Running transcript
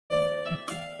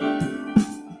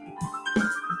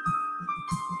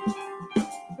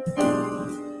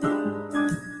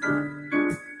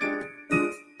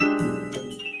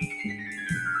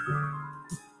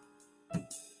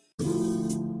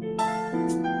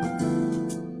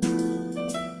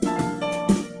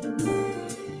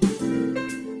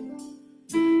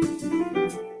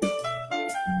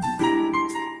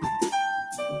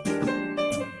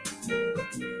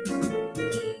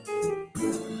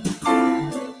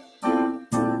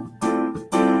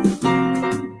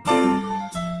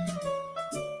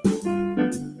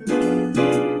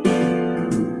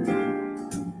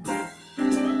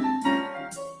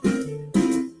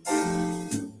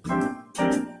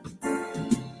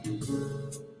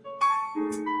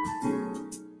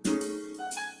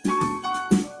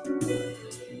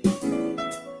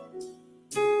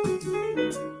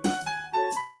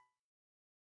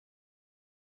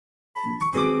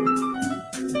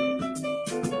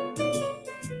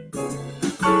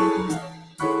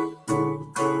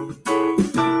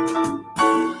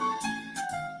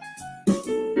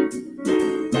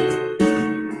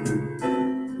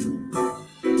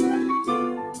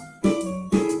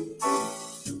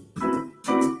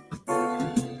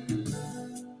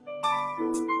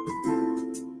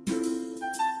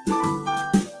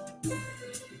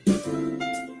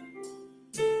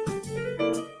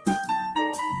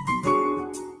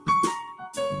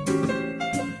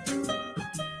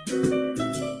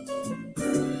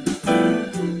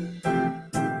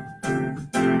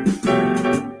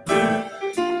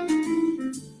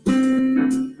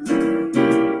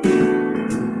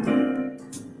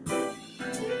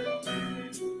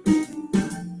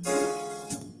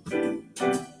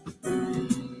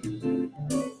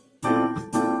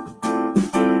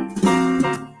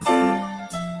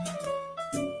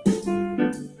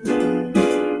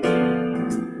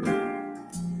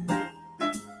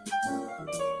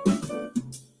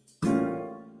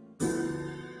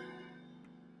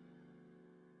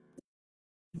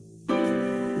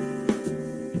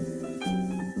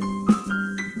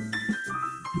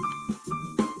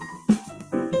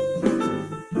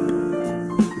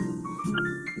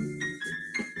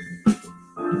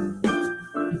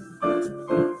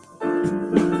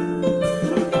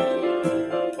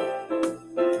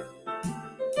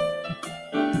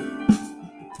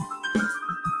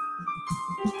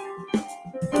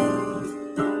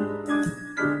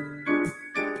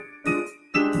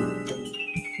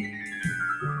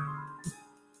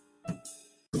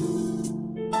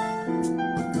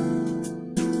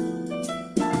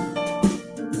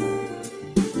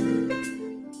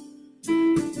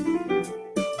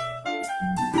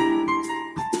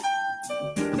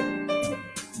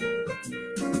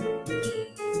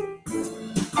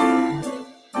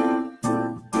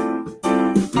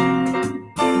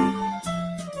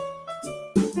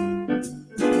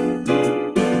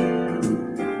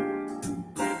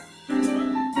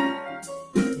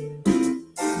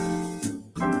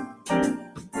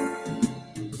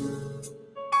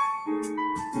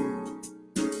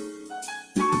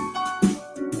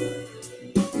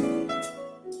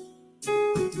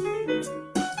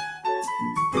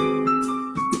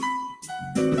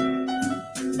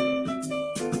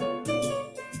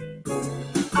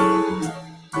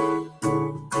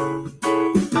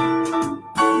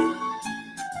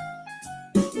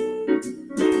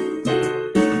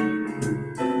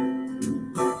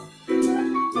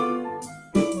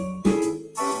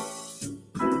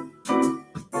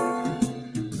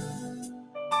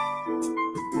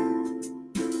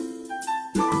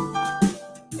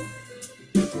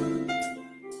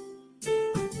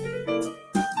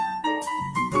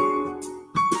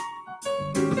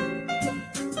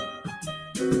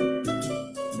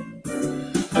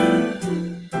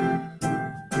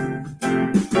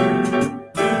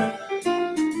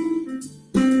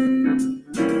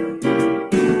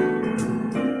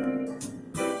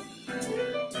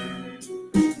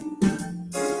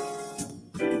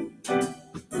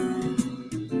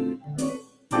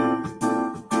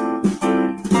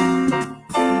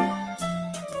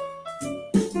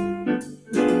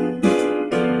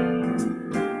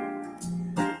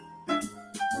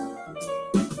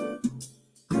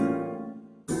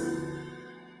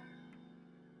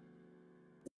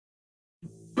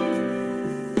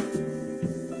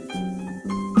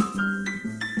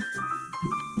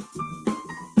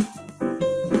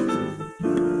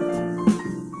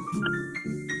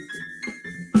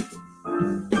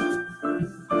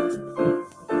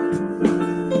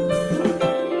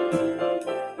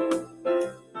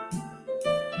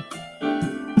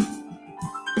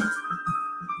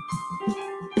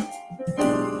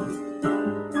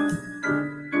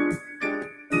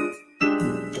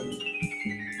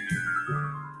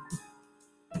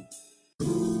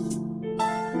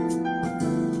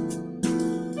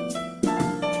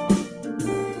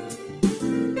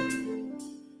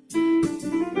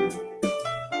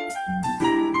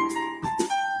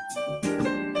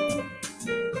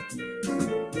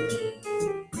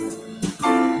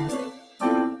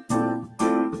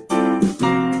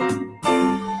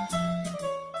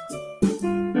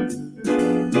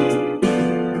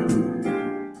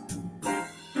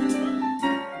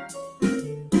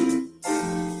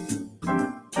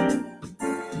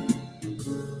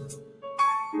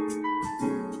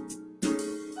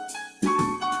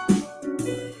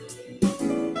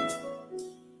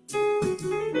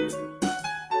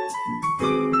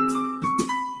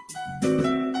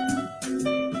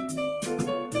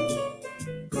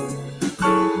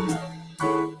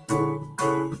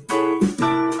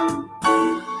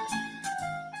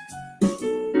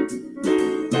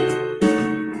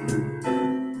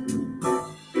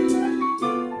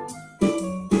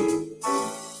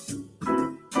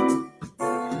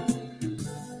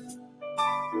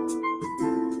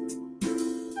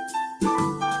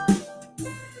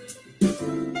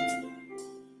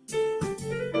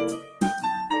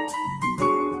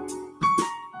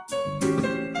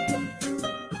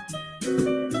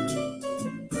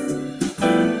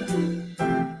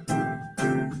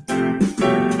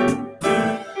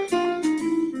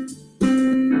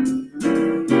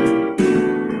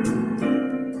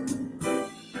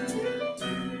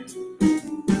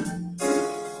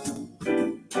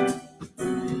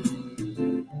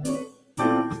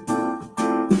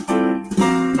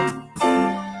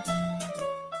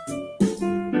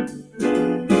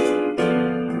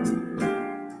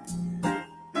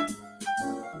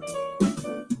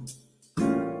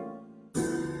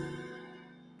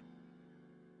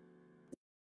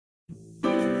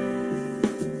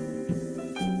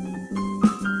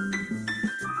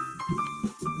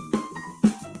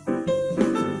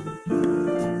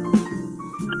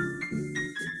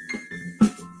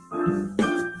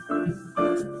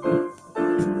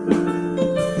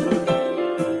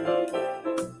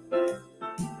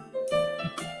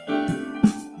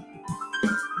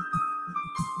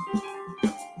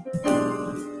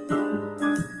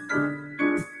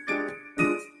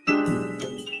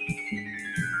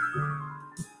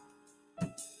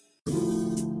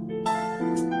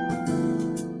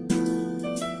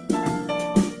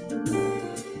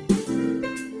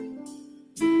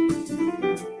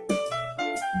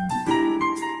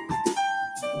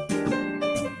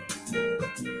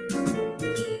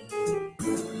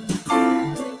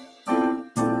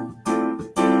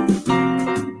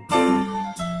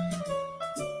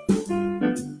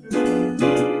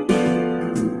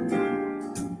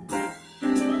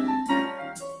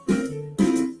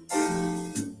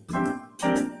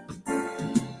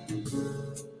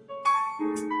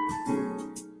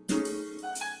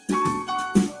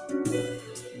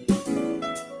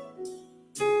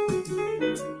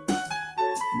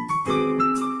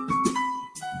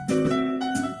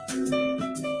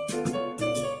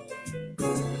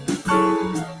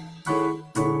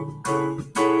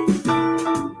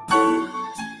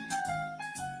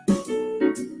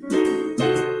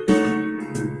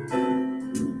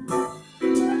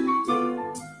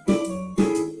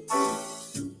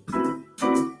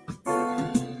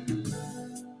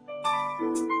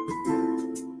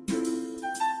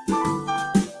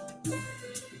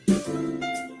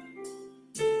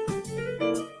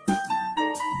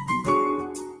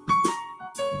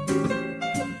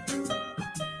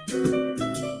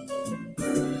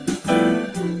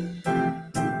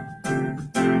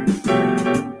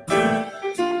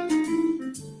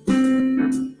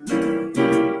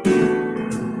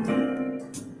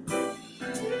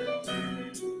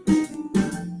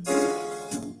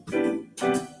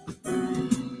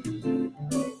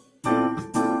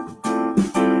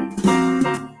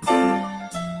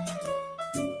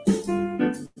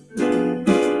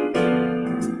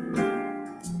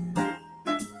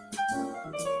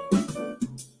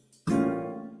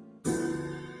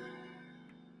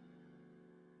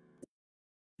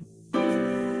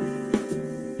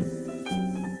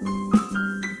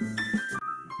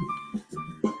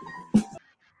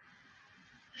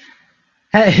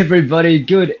Hey everybody,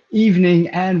 good evening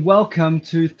and welcome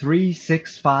to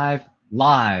 365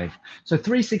 Live. So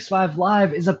 365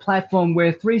 Live is a platform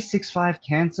where 365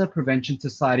 Cancer Prevention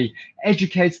Society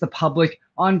educates the public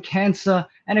on cancer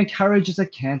and encourages a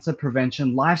cancer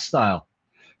prevention lifestyle.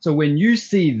 So when you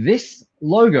see this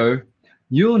logo,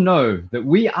 you'll know that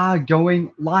we are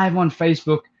going live on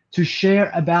Facebook to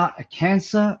share about a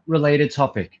cancer-related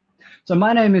topic. So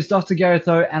my name is Dr. Gareth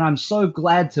O, and I'm so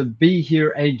glad to be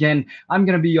here again. I'm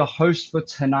going to be your host for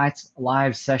tonight's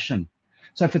live session.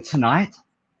 So for tonight,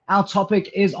 our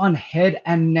topic is on head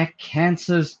and neck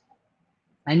cancers,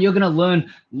 and you're going to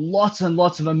learn lots and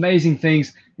lots of amazing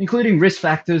things, including risk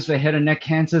factors for head and neck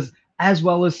cancers, as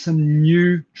well as some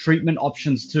new treatment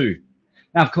options too.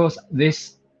 Now, of course,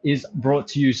 this is brought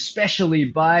to you specially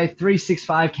by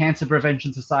 365 Cancer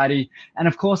Prevention Society, and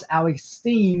of course, our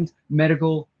esteemed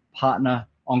medical partner,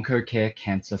 OncoCare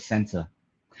Cancer Center.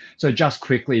 So just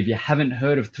quickly, if you haven't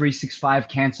heard of 365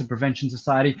 Cancer Prevention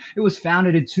Society, it was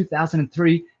founded in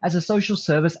 2003 as a social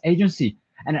service agency,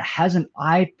 and it has an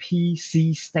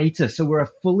IPC status. So we're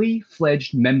a fully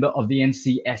fledged member of the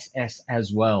NCSS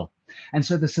as well. And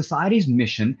so the Society's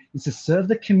mission is to serve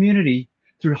the community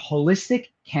through holistic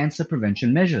cancer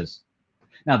prevention measures.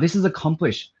 Now, this is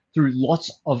accomplished through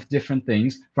lots of different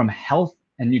things, from health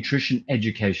and nutrition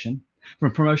education,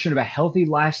 from promotion of a healthy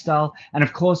lifestyle, and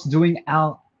of course, doing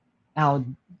our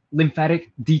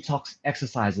lymphatic detox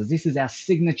exercises. This is our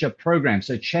signature program,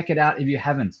 so check it out if you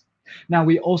haven't. Now,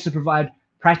 we also provide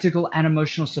practical and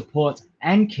emotional support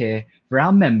and care for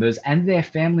our members and their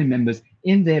family members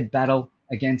in their battle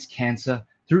against cancer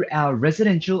through our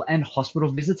residential and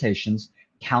hospital visitations,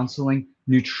 counseling,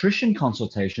 nutrition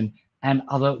consultation, and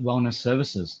other wellness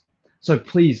services. So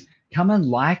please come and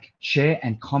like, share,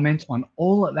 and comment on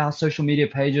all of our social media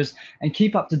pages and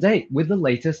keep up to date with the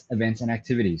latest events and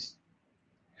activities.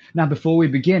 Now, before we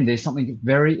begin, there's something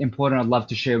very important I'd love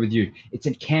to share with you. It's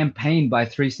a campaign by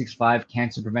 365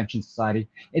 Cancer Prevention Society.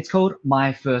 It's called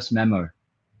My First Memo.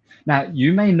 Now,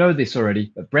 you may know this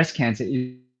already, but breast cancer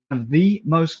is one of the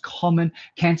most common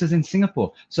cancers in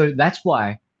Singapore. So that's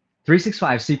why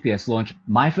 365 CPS launched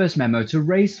My First Memo to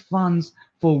raise funds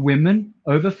for women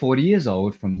over 40 years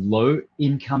old from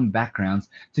low-income backgrounds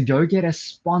to go get a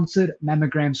sponsored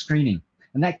mammogram screening.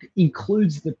 And that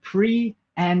includes the pre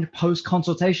and post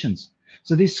consultations.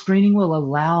 So this screening will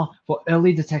allow for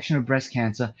early detection of breast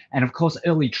cancer and of course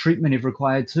early treatment if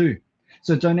required too.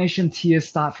 So donation tiers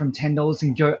start from $10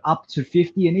 and go up to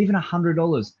 $50 and even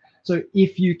 $100. So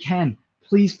if you can,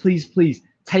 please, please, please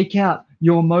take out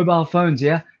your mobile phones,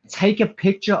 yeah? Take a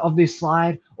picture of this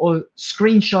slide or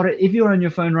screenshot it if you're on your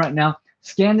phone right now.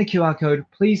 Scan the QR code.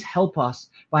 Please help us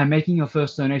by making your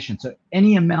first donation. So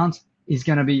any amount is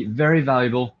going to be very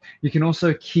valuable. You can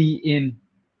also key in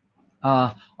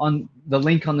on the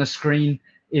link on the screen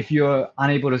if you're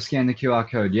unable to scan the QR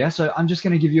code. Yeah, so I'm just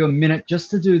going to give you a minute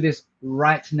just to do this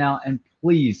right now, and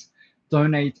please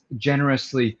donate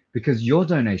generously because your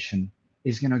donation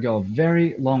is going to go a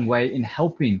very long way in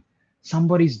helping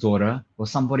somebody's daughter or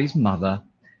somebody's mother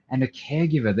and a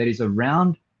caregiver that is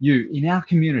around you in our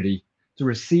community to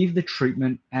receive the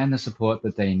treatment and the support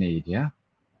that they need. Yeah.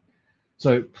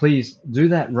 So please do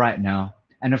that right now.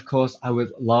 And of course, I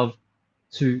would love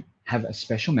to have a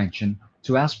special mention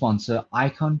to our sponsor,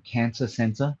 Icon Cancer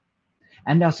Center,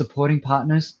 and our supporting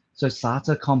partners, so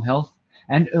SATA ComHealth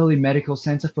and Early Medical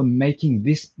Center, for making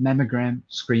this mammogram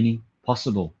screening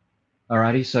possible.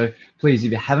 Alrighty, so please,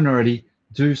 if you haven't already,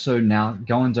 do so now.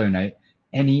 Go and donate.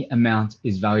 Any amount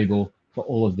is valuable for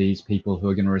all of these people who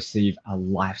are going to receive a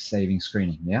life-saving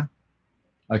screening. Yeah.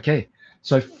 Okay.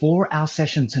 So for our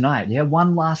session tonight, yeah,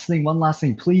 one last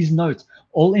thing. Please note,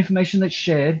 all information that's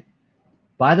shared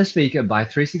by the speaker, by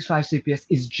 365 CPS,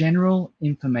 is general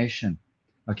information.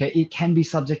 Okay, it can be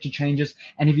subject to changes,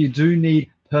 and if you do need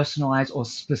personalized or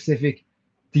specific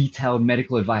detailed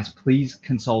medical advice, please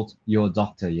consult your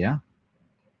doctor. Yeah.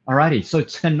 Alrighty, so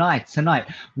tonight,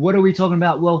 what are we talking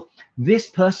about? Well, this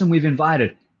person we've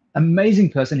invited, amazing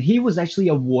person, he was actually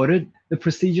awarded the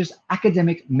prestigious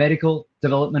Academic Medical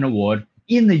Development Award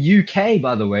in the UK,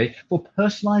 by the way, for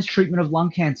personalized treatment of lung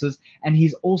cancers, and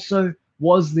he's also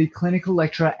was the clinical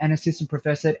lecturer and assistant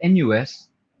professor at NUS.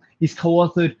 He's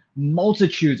co-authored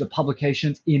multitudes of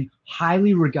publications in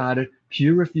highly regarded,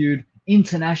 peer-reviewed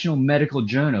international medical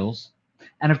journals.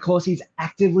 And of course, he's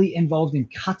actively involved in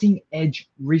cutting-edge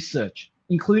research,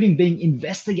 including being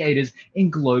investigators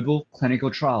in global clinical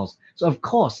trials. So of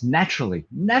course,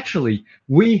 naturally,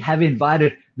 we have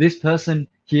invited this person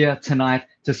here tonight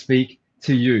to speak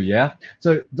to you, yeah?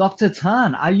 So Dr.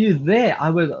 Tan, are you there?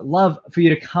 I would love for you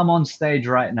to come on stage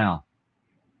right now.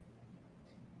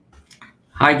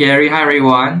 Hi, Gary. Hi,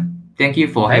 everyone. Thank you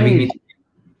for having me.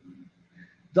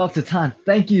 Dr. Tan,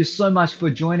 thank you so much for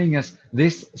joining us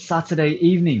this Saturday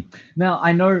evening. Now,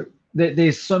 I know that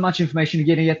there's so much information you're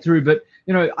going to get through, but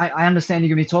you know, I understand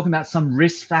you're going to be talking about some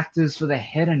risk factors for the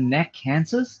head and neck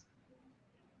cancers.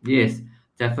 Yes,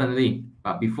 definitely.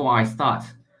 But before I start,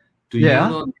 do you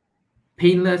know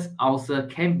painless ulcer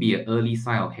can be an early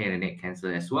sign of head and neck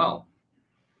cancer as well?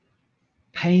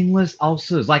 Painless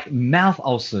ulcers, like mouth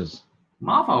ulcers.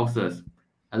 Mouth ulcers.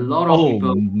 A lot of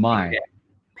people think that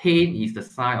pain is the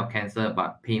sign of cancer,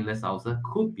 but painless ulcer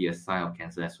could be a sign of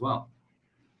cancer as well.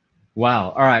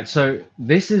 Wow. All right. So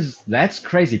that's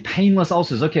crazy. Painless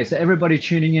ulcers. Okay. So everybody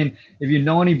tuning in, if you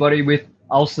know anybody with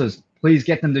ulcers, please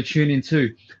get them to tune in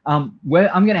too. I'm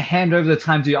going to hand over the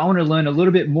time to you. I want to learn a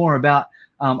little bit more about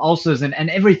ulcers and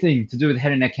everything to do with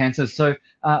head and neck cancer. So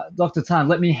Dr. Tan,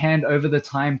 let me hand over the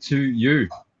time to you.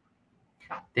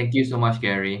 Thank you so much,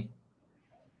 Gary.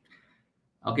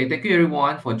 Okay, thank you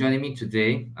everyone for joining me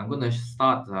today. I'm going to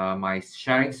start my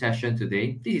sharing session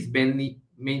today. This is mainly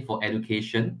meant for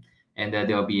education, and there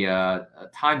will be a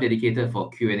time dedicated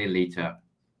for Q&A later.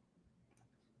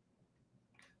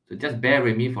 So just bear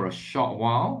with me for a short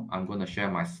while. I'm going to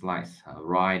share my slides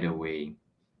right away.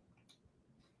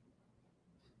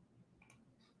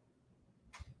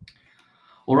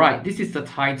 All right, this is the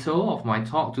title of my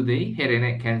talk today, Head and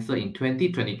Neck Cancer in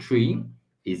 2023.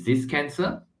 Is this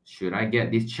cancer? Should I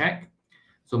get this checked?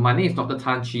 So my name is Dr.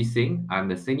 Tan Chi Sing. I'm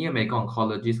the Senior Medical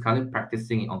Oncologist currently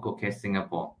practicing in OncoCare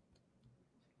Singapore.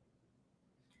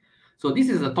 So this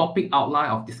is a topic outline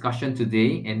of discussion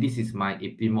today, and this is my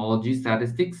epidemiology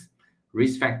statistics.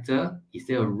 Risk factor, is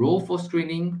there a role for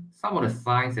screening? Some of the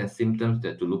signs and symptoms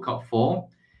that to look out for,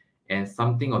 and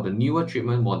something of the newer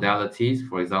treatment modalities.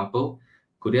 For example,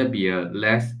 could there be a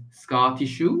less scar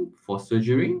tissue for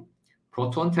surgery?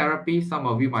 Proton therapy, some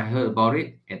of you might have heard about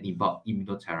it, and about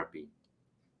immunotherapy.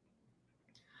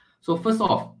 So first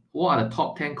off, what are the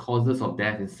top 10 causes of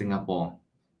death in Singapore?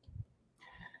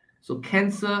 So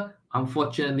cancer,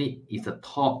 unfortunately, is the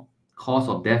top cause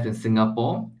of death in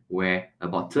Singapore, where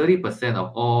about 30%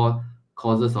 of all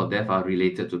causes of death are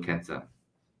related to cancer.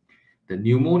 The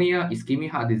pneumonia,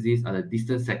 ischemic heart disease are the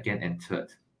distant second and third.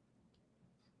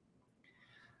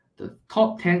 The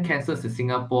top 10 cancers in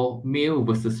Singapore, male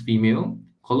versus female.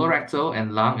 Colorectal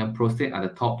and lung and prostate are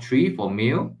the top 3 for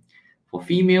male. For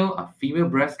female, are female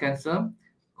breast cancer,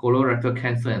 colorectal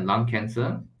cancer, and lung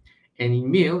cancer. And in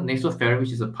male, nasopharynx,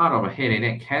 which is a part of the head and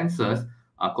neck cancers,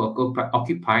 are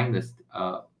occupying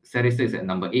the statistics at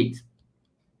number 8.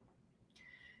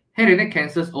 Head and neck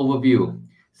cancers overview.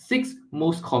 6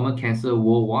 most common cancer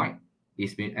worldwide.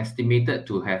 It's been estimated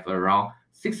to have around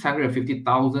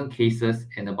 650,000 cases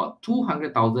and about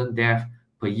 200,000 deaths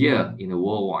per year in the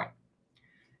worldwide.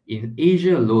 In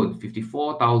Asia alone,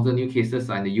 54,000 new cases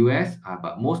are in the US,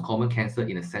 but most common cancer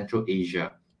in Central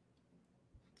Asia.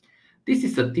 This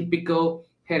is a typical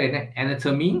head and neck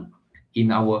anatomy.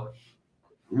 In our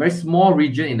very small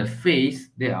region in the face,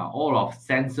 there are all of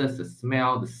senses, the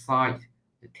smell, the sight,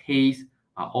 the taste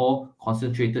are all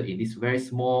concentrated in this very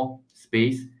small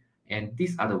space. And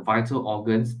these are the vital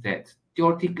organs that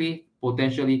theoretically,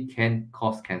 potentially can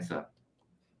cause cancer.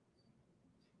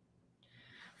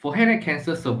 For head and neck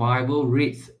cancer survival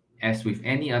rates, as with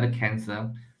any other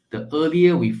cancer, the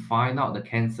earlier we find out the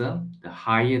cancer, the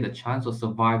higher the chance of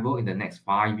survival in the next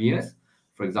 5 years.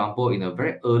 For example, in a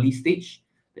very early stage,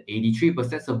 the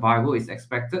 83% survival is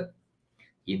expected.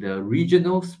 In the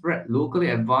regional spread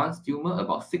locally advanced tumor,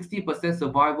 about 60%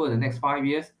 survival in the next 5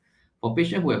 years. For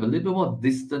patients who have a little more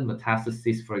distant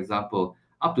metastasis, for example,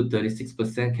 up to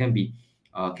 36% can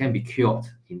be cured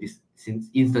in these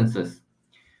instances.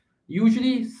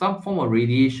 Usually, some form of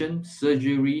radiation,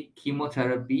 surgery,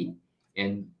 chemotherapy,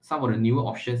 and some of the newer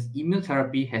options,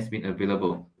 immunotherapy has been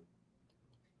available.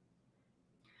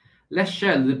 Let's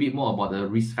share a little bit more about the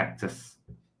risk factors.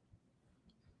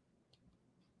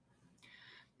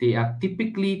 They are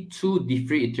typically 2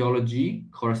 different etiology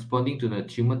corresponding to the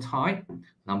tumor type.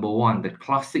 Number 1, the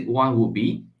classic one would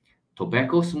be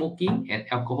tobacco smoking and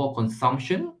alcohol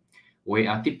consumption, where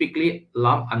are typically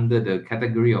lumped under the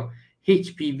category of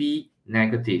HPV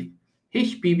negative.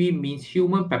 HPV means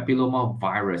human papilloma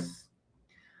virus.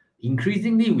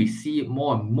 Increasingly, we see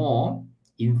more and more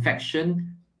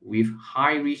infection with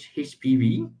high-risk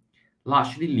HPV,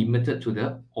 largely limited to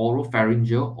the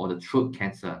oropharyngeal or the throat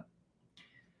cancer.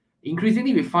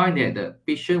 Increasingly, we find that the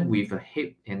patient with a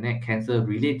head and neck cancer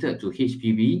related to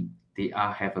HPV, they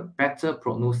have a better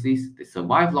prognosis, they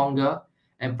survive longer,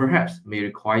 and perhaps may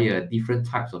require different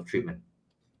types of treatment.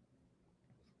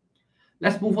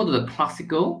 Let's move on to the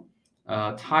classical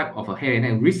type of a head and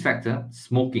neck risk factor,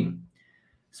 smoking.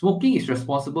 Smoking is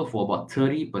responsible for about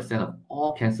 30% of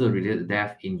all cancer-related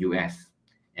death in US,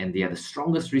 and they are the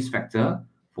strongest risk factor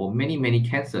for many, many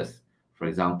cancers. For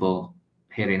example,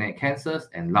 head and neck cancers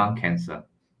and lung cancer.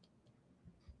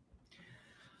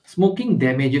 Smoking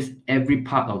damages every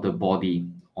part of the body.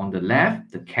 On the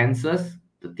left, the cancers,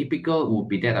 the typical would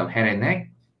be that of head and neck,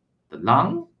 the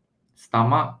lung,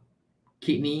 stomach,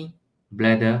 kidney,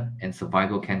 bladder, and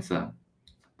cervical cancer.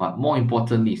 But more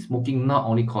importantly, smoking not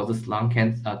only causes lung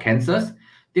cancers,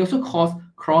 they also cause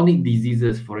chronic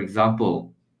diseases, for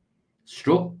example,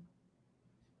 stroke,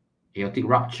 aortic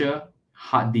rupture,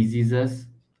 heart diseases,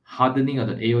 hardening of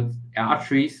the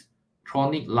arteries,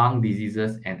 chronic lung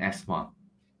diseases, and asthma.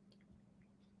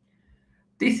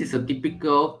 This is a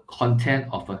typical content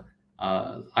of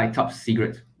a light-up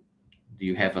cigarette.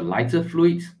 You have a lighter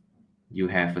fluid, you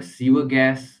have a sewer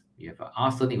gas, you have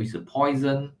arsenic, which is a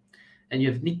poison, and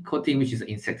you have nicotine, which is an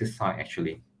insecticide,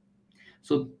 actually.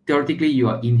 So theoretically, you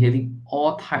are inhaling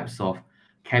all types of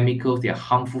chemicals that are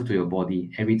harmful to your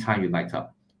body every time you light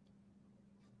up.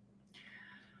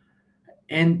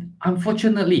 And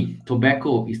unfortunately,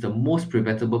 tobacco is the most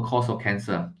preventable cause of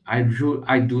cancer. I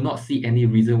do not see any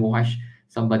reason why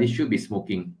somebody should be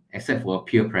smoking, except for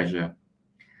peer pressure.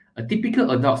 A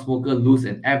typical adult smoker loses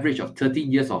an average of 13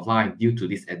 years of life due to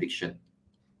this addiction.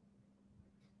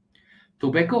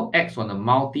 Tobacco acts on the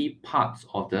multi parts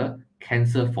of the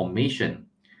cancer formation.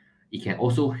 It can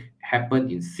also happen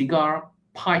in cigar,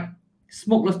 pipe,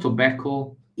 smokeless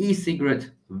tobacco, e-cigarette,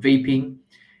 vaping,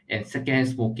 and secondhand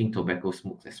smoking tobacco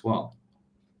smokes as well.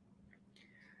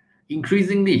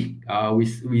 Increasingly,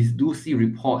 we do see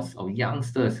reports of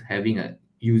youngsters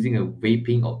using a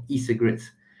vaping or e-cigarettes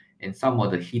and some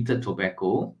of the heated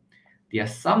tobacco. There are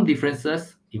some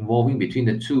differences involving between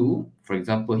the two. For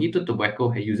example, heated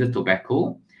tobacco uses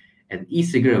tobacco, and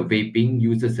e-cigarette vaping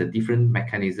uses a different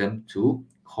mechanism to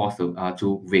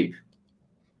to vape.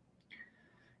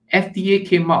 FDA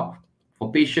came out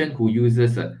for patients who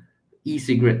uses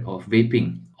e-cigarette or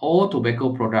vaping. All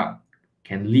tobacco products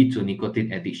can lead to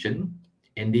nicotine addiction,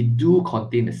 and they do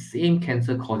contain the same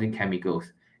cancer-causing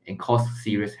chemicals and cause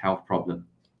serious health problems.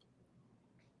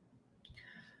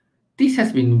 This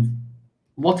has been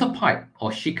water pipe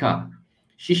or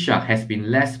shisha has been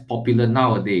less popular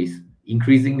nowadays,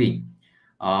 increasingly.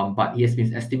 But it has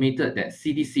been estimated that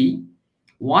CDC,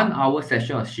 1 hour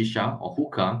session of shisha or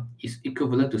hookah is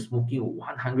equivalent to smoking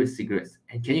 100 cigarettes.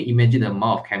 And can you imagine the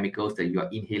amount of chemicals that you are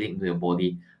inhaling into your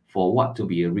body for what to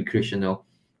be a recreational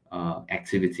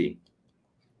activity?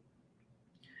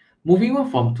 Moving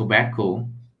on from tobacco,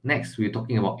 next we're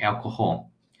talking about alcohol.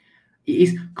 It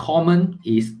is common,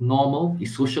 it is normal,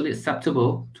 it's socially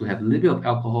acceptable to have a little bit of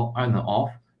alcohol on and off,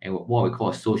 and what we call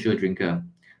a social drinker.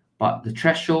 But the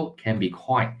threshold can be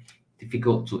quite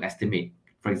difficult to estimate.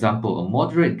 For example, a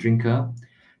moderate drinker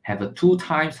have a 2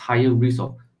 times higher risk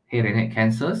of head and neck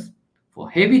cancers. For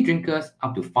heavy drinkers,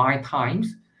 up to 5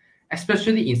 times,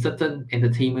 especially in certain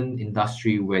entertainment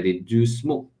industry where they do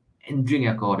smoke and drink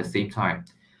alcohol at the same time.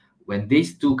 When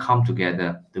these two come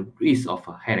together, the risk of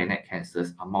head and neck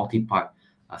cancers are multiplied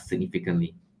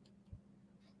significantly.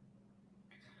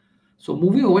 So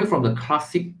moving away from the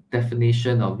classic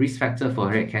definition of risk factor for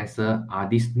head and neck cancer are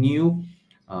these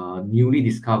newly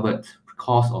discovered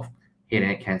cause of head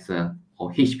and neck cancer,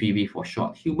 or HPV for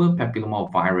short, human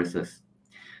papillomaviruses.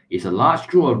 It's a large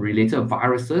group of related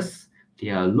viruses. They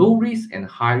are low risk and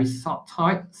high risk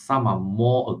subtype. Some are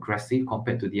more aggressive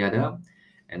compared to the other.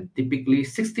 And typically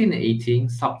 16 and 18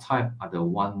 subtype are the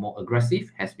one more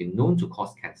aggressive, has been known to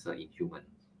cause cancer in humans.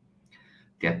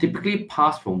 They are typically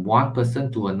passed from one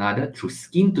person to another through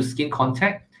skin-to-skin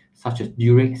contact, such as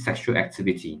during sexual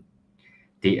activity.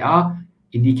 They are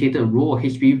indicated role of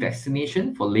HPV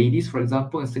vaccination for ladies, for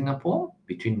example, in Singapore,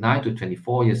 between 9 to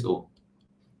 24 years old.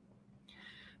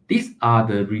 These are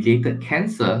the related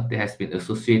cancer that has been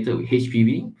associated with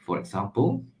HPV. For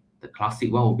example, the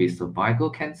classic one will be cervical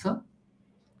cancer,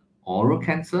 oral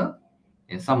cancer,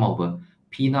 and some of the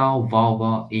penile,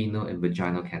 vulvar, anal, and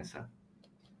vaginal cancer.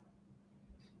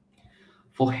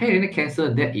 For head and neck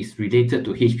cancer that is related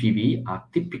to HPV are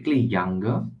typically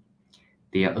younger.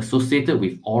 They are associated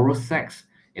with oral sex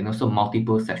and also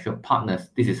multiple sexual partners.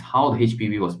 This is how the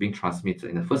HPV was being transmitted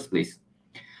in the first place.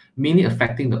 Mainly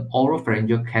affecting the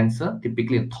oropharyngeal cancer,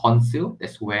 typically a tonsil.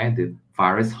 That's where the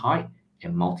virus hide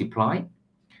and multiply.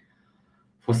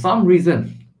 For some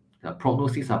reason, the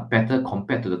prognosis are better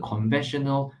compared to the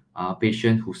conventional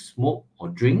patient who smoke or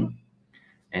drink.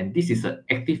 And this is an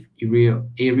active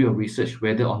area of research,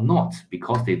 whether or not,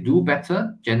 because they do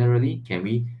better, generally, can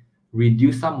we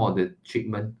reduce some of the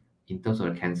treatment in terms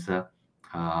of the cancer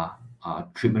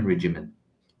treatment regimen.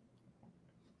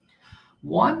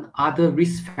 One other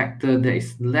risk factor that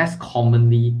is less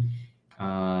commonly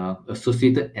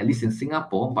associated, at least in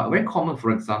Singapore, but very common,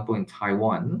 for example, in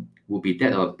Taiwan, would be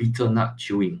that of betel nut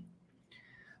chewing.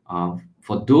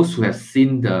 For those who have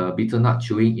seen the betel nut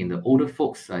chewing in the older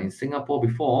folks in Singapore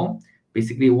before,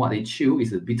 basically what they chew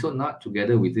is a betel nut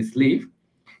together with this leaf,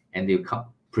 and they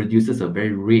produces a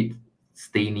very red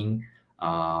staining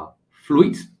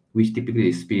fluid, which typically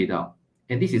they spit it out.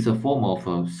 And this is a form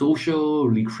of social,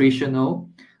 recreational,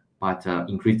 but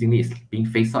increasingly it's being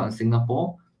phased out in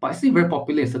Singapore, but it's still very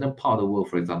popular in certain part of the world,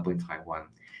 for example, in Taiwan.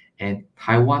 And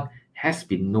Taiwan has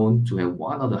been known to have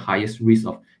one of the highest risks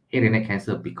of head and neck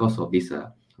cancer because of this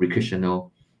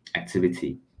recreational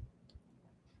activity.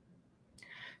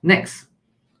 Next,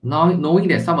 now knowing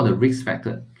that some of the risk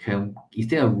factors, is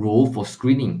there a role for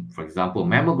screening? For example,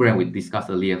 mammogram we discussed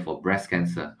earlier for breast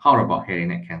cancer. How about head and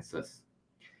neck cancers?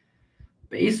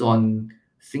 Based on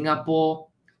Singapore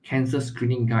Cancer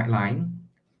Screening Guideline,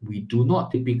 we do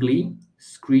not typically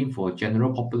screen for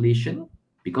general population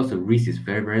because the risk is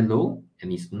very, very low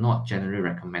and is not generally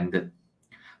recommended.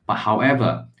 But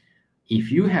however,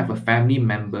 if you have a family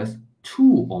members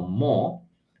 2 or more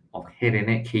of head and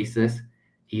neck cases,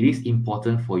 it is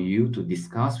important for you to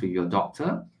discuss with your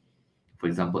doctor, for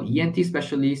example, ENT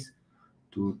specialist,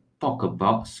 to talk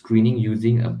about screening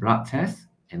using a blood test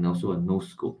and also a nose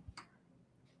scope.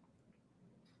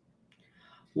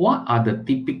 What are the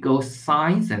typical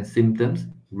signs and symptoms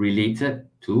related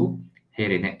to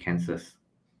head and neck cancers?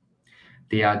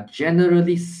 They are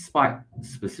generally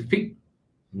spike-specific,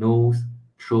 nose,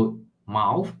 throat,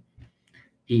 mouth.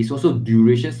 It is also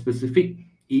duration specific.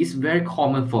 It is very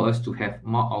common for us to have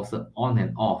mouth ulcer on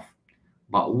and off.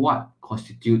 But what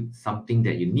constitutes something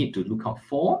that you need to look out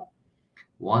for?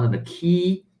 One of the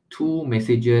key 2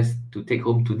 messages to take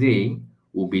home today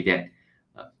will be that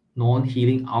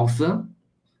non-healing ulcer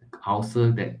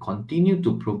that continue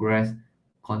to progress,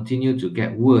 continue to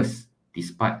get worse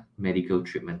despite medical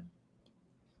treatment.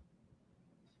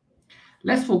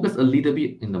 Let's focus a little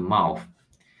bit in the mouth.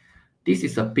 This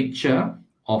is a picture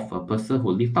of a person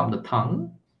who lifts up the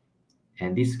tongue,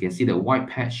 and this you can see the white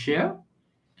patch here,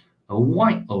 a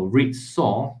white or red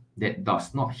sore that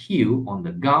does not heal on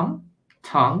the gum,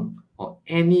 tongue, or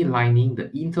any lining, the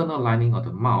internal lining of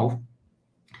the mouth.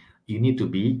 You need to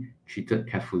be treated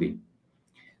carefully.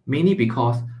 Mainly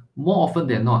because more often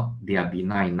than not, they are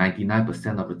benign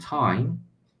 99% of the time.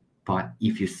 But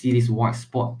if you see this white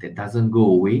spot that doesn't go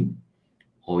away,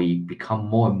 or it become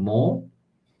more and more,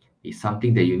 it's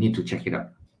something that you need to check it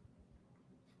out.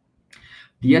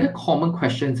 The other common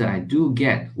questions that I do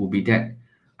get will be that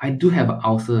I do have an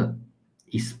ulcer,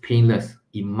 it's painless,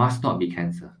 it must not be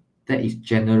cancer. That is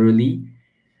generally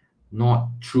not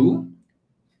true.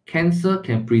 Cancer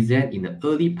can present in the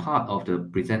early part of the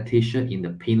presentation in the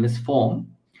painless form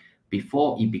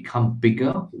before it becomes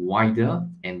bigger, wider,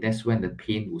 and that's when the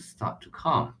pain will start to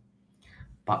come.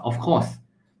 But of course,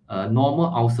 a normal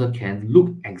ulcer can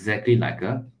look exactly like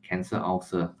a cancer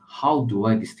ulcer. How do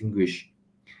I distinguish?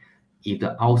 If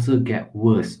the ulcer gets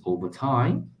worse over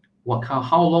time,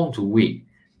 how long to wait?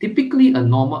 Typically, a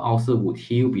normal ulcer would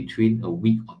heal between a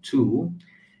week or 2.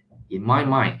 In my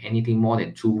mind, anything more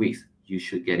than 2 weeks, you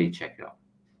should get it checked out.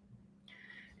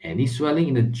 Any swelling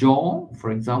in the jaw,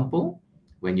 for example,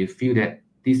 when you feel that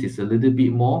this is a little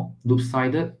bit more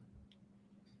loop-sided,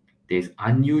 there's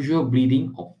unusual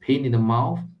bleeding or pain in the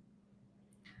mouth,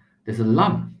 there's a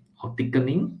lump or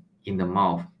thickening in the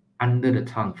mouth under the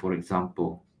tongue, for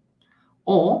example,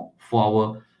 or for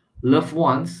our loved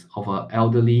ones of our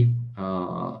elderly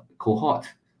cohort,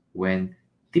 when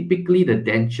typically the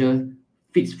denture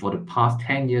fits for the past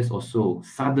 10 years or so,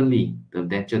 suddenly the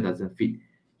denture doesn't fit,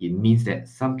 it means that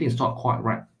something is not quite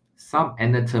right. Some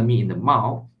anatomy in the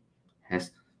mouth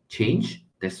has changed.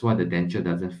 That's why the denture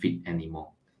doesn't fit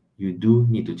anymore. You do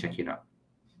need to check it out.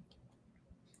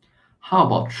 How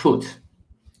about throat?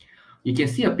 You can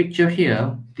see a picture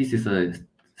here. This is a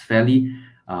fairly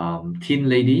thin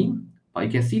lady, but you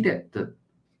can see that the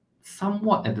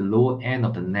somewhat at the lower end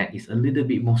of the neck is a little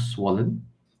bit more swollen.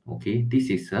 Okay, this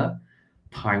is a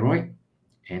thyroid,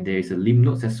 and there is a lymph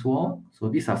nodes as well. So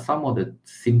these are some of the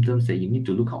symptoms that you need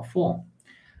to look out for.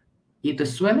 If the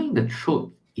swelling in the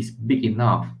throat is big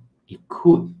enough, it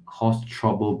could cause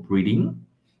trouble breathing.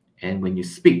 And when you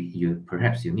speak,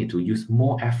 perhaps you need to use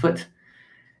more effort.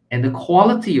 And the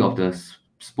quality of the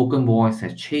spoken voice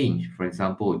has changed. For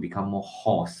example, it becomes more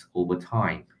hoarse over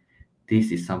time.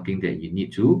 This is something that you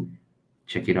need to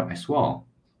check it out as well.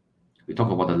 We talk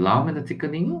about the lump and the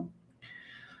thickening.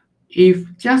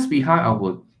 If just behind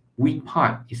our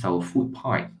windpipe is our food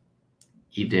pipe,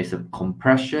 if there's a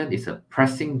compression, it's a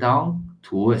pressing down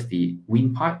towards the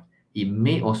windpipe, it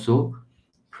may also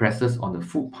presses on the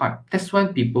food pipe. That's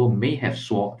when people may have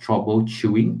trouble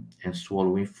chewing and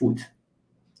swallowing food.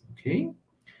 Okay,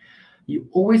 you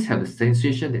always have the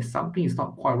sensation that something is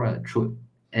not quite right in the throat,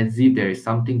 as if there is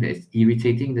something that is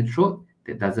irritating the throat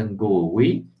that doesn't go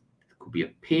away. It could be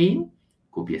a pain,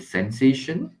 could be a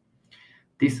sensation.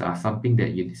 These are something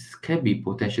that can be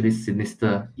potentially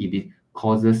sinister if it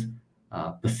causes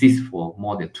persist for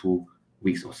more than 2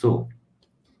 weeks or so.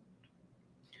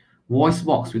 Voice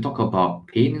box, we talk about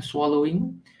pain and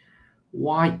swallowing.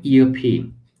 Why ear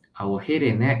pain? Our head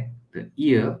and neck, the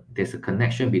ear, there's a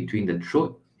connection between the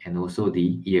throat and also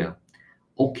the ear.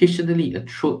 Occasionally, a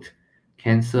throat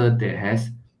cancer that has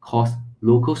caused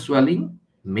local swelling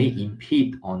may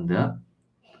impede on the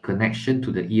connection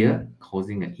to the ear,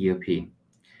 causing an ear pain.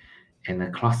 And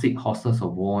a classic hoarseness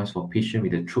of voice for patients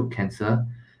with the throat cancer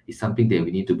is something that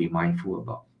we need to be mindful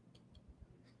about.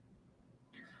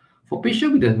 For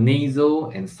patients with the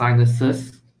nasal and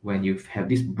sinuses, when you have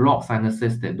these blocked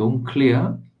sinuses that don't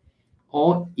clear,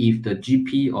 or if the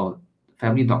GP or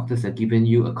family doctors have given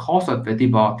you a course of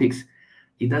antibiotics,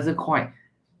 it doesn't quite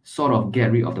sort of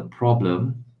get rid of the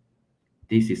problem,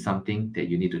 this is something that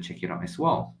you need to check it out as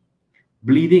well.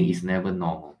 Bleeding is never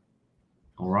normal,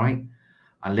 all right?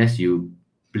 Unless you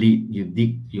bleed, you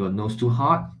dig your nose too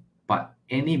hard, but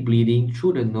any bleeding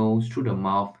through the nose, through the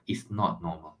mouth is not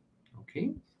normal,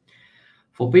 okay?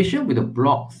 For patients with a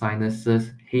blocked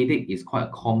sinuses, headache is quite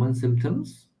a common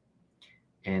symptoms,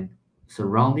 and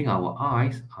surrounding our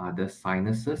eyes are the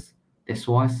sinuses. That's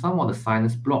why some of the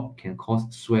sinus block can cause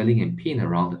swelling and pain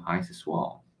around the eyes as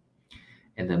well.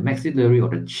 And the maxillary or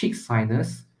the cheek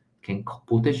sinus can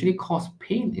potentially cause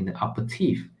pain in the upper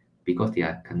teeth because they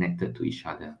are connected to each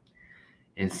other.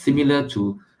 And similar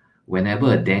to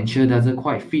whenever a denture doesn't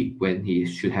quite fit when he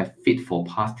should have fit for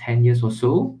past 10 years or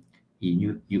so,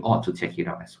 you ought to check it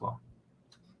out as well.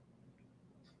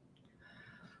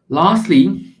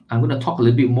 Lastly, I'm going to talk a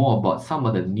little bit more about some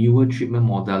of the newer treatment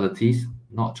modalities.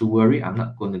 Not to worry, I'm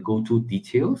not going to go to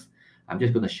details. I'm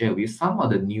just going to share with you some of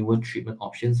the newer treatment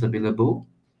options available.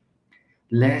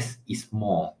 Less is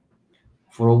more.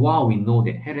 For a while, we know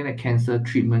that head and neck cancer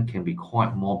treatment can be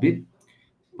quite morbid,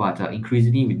 but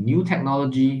increasingly with new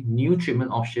technology, new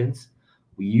treatment options,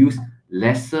 we use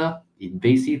lesser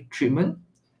invasive treatment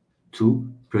to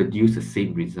produce the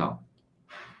same result.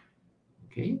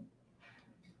 Okay.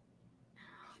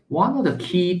 One of the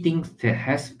key things that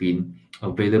has been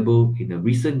available in the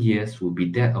recent years will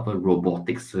be that of a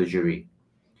robotic surgery.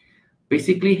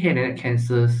 Basically, head and neck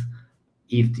cancers,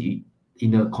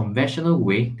 in a conventional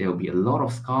way, there will be a lot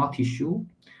of scar tissue.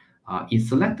 In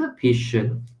selected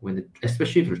patients,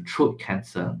 especially for throat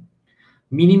cancer,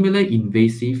 minimally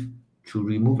invasive to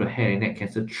remove the head and neck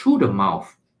cancer through the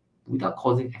mouth without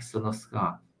causing external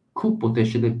scar could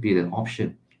potentially be an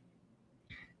option.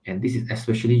 And this is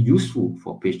especially useful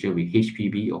for patients with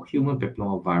HPV or human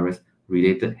papillomavirus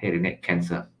related head and neck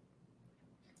cancer.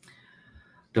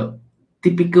 The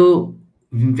typical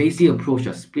invasive approach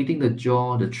of splitting the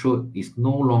jaw, the throat is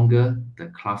no longer the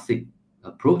classic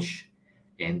approach,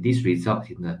 and this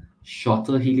results in a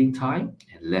shorter healing time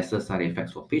and lesser side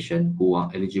effects for patients who are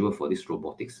eligible for this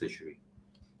robotic surgery.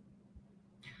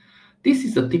 This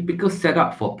is a typical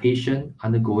setup for patient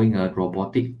undergoing a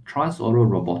transoral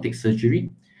robotic surgery,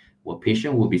 where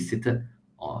patient will be seated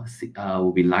or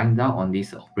will be lying down on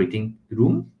this operating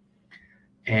room.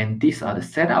 And these are the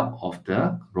setup of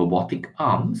the robotic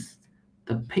arms.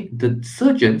 The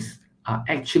surgeons are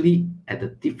actually at a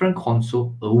different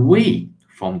console away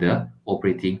from the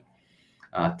operating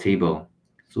table.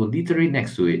 So literally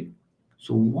next to it.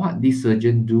 So what these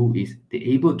surgeons do is they're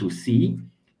able to see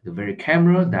the very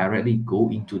camera directly go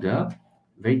into the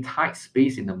very tight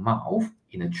space in the mouth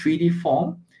in a 3D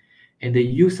form, and they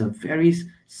use a very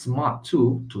smart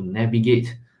tool to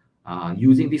navigate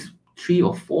using these 3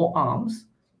 or 4 arms,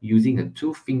 using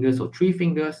 2 fingers or 3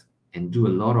 fingers, and do a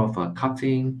lot of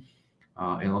cutting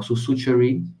and also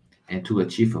suturing, and to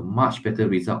achieve a much better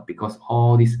result because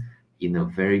all this in a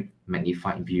very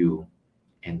magnified view,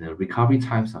 and the recovery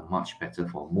times are much better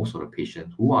for most of the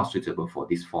patients who are suitable for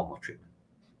this form of treatment.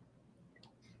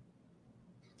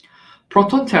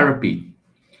 Proton therapy.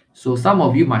 So some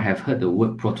of you might have heard the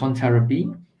word proton therapy.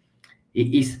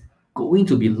 It is going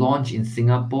to be launched in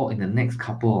Singapore in the next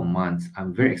couple of months.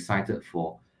 I'm very excited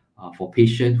for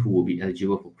patients who will be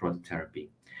eligible for proton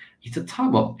therapy. It's a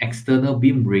type of external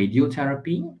beam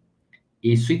radiotherapy.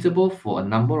 It's suitable for a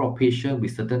number of patients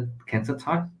with certain cancer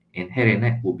type, and head and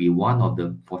neck will be one of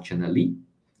them, fortunately.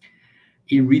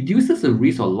 It reduces the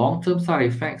risk of long-term side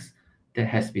effects that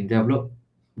has been developed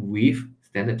with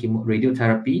standard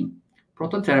radiotherapy.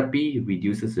 Proton therapy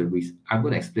reduces the risk. I'm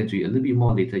going to explain to you a little bit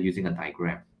more later using a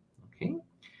diagram. Okay,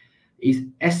 it's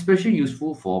especially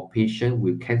useful for patients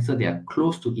with cancer that are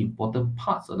close to important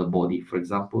parts of the body, for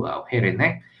example, our head and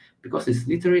neck, because it's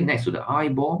literally next to the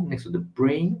eyeball, next to the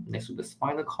brain, next to the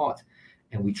spinal cord,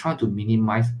 and we try to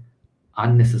minimize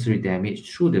unnecessary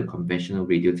damage through the conventional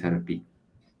radiotherapy.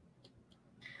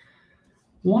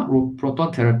 What will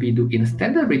proton therapy do? In a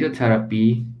standard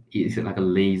radiotherapy, it's like a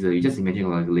laser. You just imagine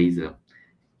like a laser.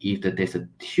 If there's a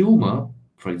tumor,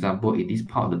 for example, in this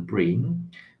part of the brain,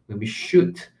 when we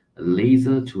shoot a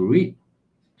laser to it,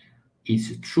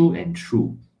 it's true and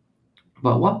true.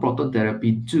 But what proton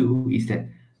therapy do is that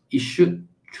it shoots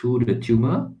through the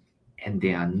tumor, and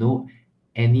there are no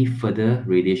any further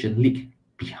radiation leak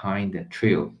behind the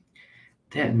trail.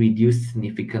 That reduces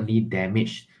significantly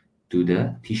damage to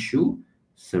the tissue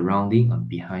surrounding and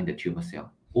behind the tumor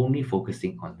cell, only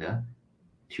focusing on the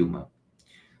tumor.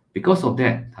 Because of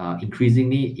that,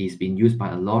 increasingly it's been used by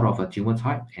a lot of tumor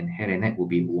type, and head and neck will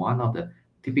be one of the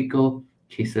typical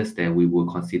cases that we will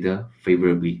consider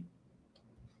favorably.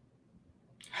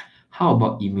 How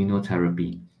about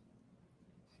immunotherapy?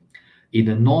 In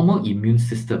the normal immune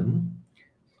system,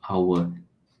 our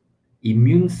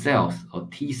immune cells or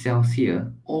T cells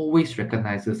here always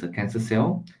recognizes a cancer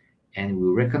cell, and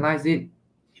will recognize it,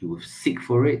 you will seek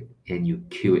for it, and you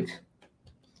kill it.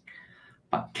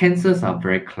 But cancers are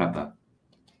very clever.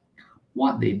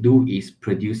 What they do is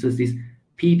produces this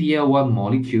PD-L1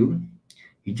 molecule.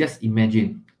 You just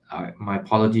imagine. My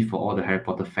apology for all the Harry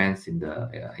Potter fans in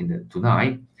the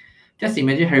tonight. Just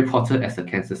imagine Harry Potter as a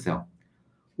cancer cell.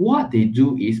 What they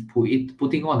do is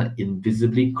putting on an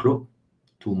invisibility cloak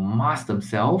to mask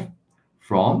themselves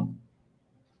from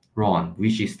Ron,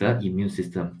 which is the immune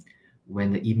system.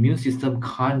 When the immune system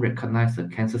can't recognize the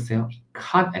cancer cell, it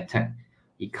can't attack,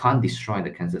 it can't destroy the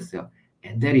cancer cell.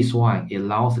 And that is why it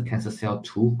allows the cancer cell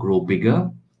to grow bigger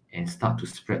and start to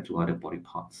spread to other body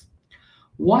parts.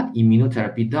 What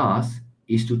immunotherapy does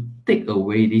is to take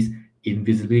away this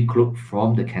invisibility cloak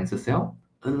from the cancer cell,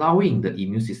 allowing the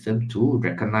immune system to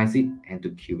recognize it and to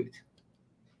kill it.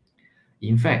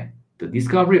 In fact, the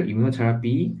discovery of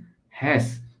immunotherapy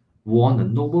has won the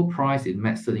Nobel Prize in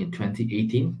Medicine in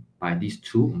 2018 by these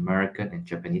two American and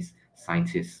Japanese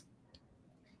scientists.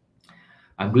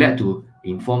 I'm glad to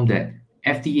inform that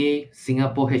FDA,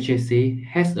 Singapore HSA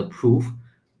has approved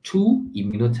 2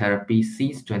 immunotherapies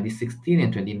since 2016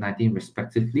 and 2019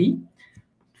 respectively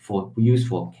for use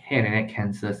for head and neck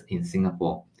cancers in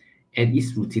Singapore, and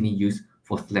is routinely used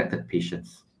for selected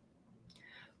patients.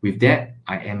 With that,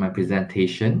 I end my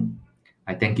presentation.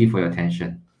 I thank you for your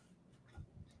attention.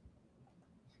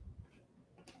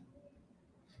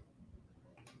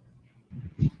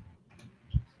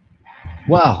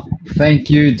 Wow, thank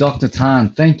you, Dr. Tan.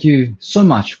 Thank you so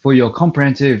much for your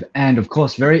comprehensive and, of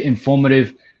course, very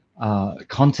informative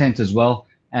content as well.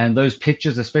 And those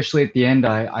pictures, especially at the end,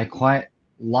 I quite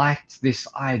liked this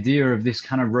idea of this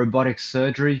kind of robotic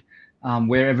surgery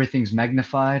where everything's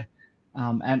magnified,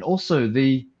 and also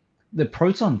the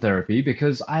proton therapy,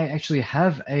 because I actually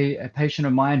have a patient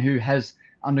of mine who has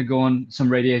undergone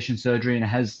some radiation surgery and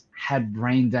has had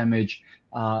brain damage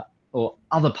or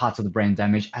other parts of the brain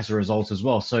damage as a result as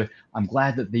well. So I'm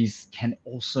glad that these can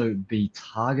also be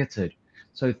targeted.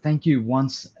 So thank you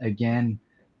once again,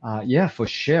 for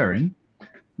sharing.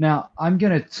 Now I'm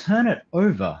going to turn it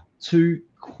over to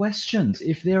questions.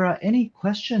 If there are any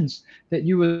questions that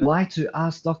you would like to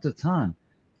ask Dr. Tan,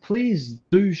 please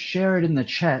do share it in the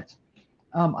chat.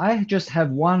 I just have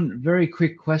one very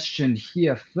quick question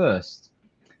here first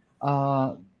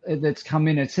that's come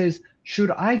in. It says,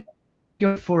 should I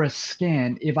go for a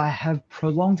scan if I have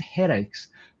prolonged headaches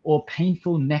or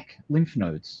painful neck lymph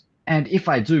nodes? And if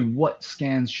I do, what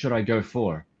scans should I go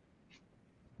for?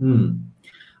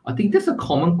 I think that's a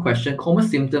common question, common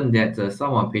symptom that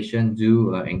some of our patients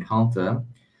do encounter.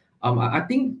 I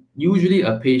think usually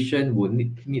a patient would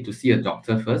need to see a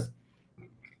doctor first.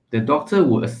 The doctor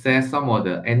will assess some of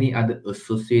any other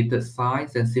associated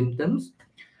signs and symptoms.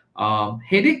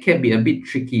 Headache can be a bit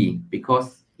tricky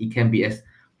because it can be as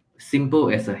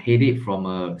simple as a headache from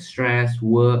a stress,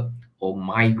 work, or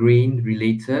migraine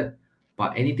related,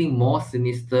 but anything more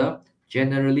sinister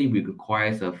generally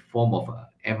requires a form of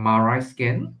MRI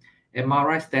scan.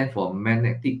 MRI stands for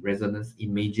magnetic resonance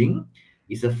imaging.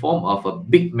 It's a form of a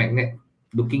big magnet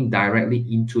looking directly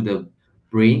into the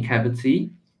brain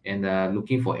cavity and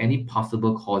looking for any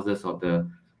possible causes of the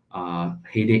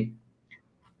headache.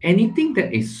 Anything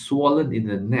that is swollen in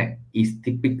the neck is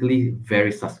typically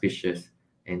very suspicious,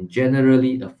 and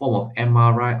generally a form of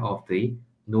MRI of the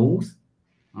nose,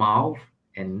 mouth,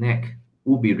 and neck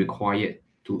will be required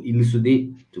to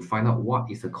elucidate, to find out what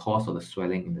is the cause of the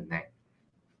swelling in the neck.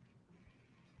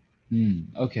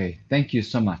 Okay, thank you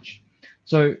so much.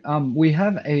 So we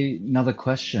have another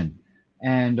question,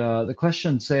 and the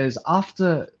question says,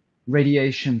 after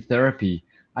radiation therapy,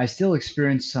 I still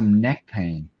experience some neck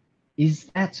pain. Is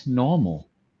that normal?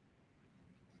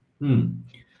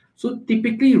 So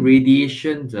typically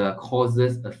radiation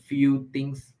causes a few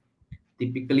things.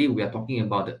 Typically we are talking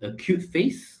about the acute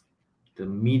phase, the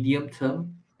medium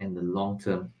term, and the long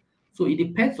term. So it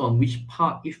depends on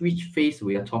which phase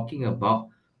we are talking about.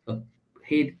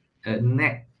 A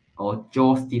neck or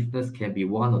jaw stiffness can be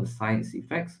one of the side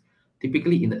effects.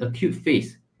 Typically in the acute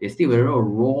phase, there's still a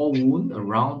raw wound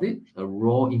around it, a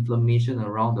raw inflammation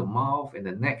around the mouth and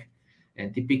the neck.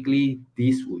 And typically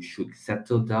this should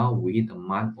settle down within a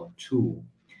month or two.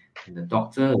 And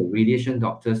the radiation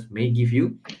doctors may give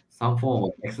you some form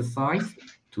of exercise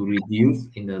to reduce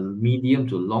in the medium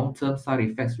to long-term side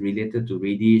effects related to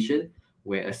radiation,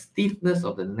 where a stiffness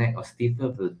of the neck or stiffness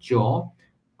of the jaw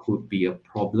could be a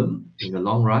problem in the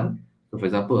long run. So for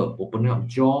example, opening up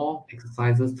jaw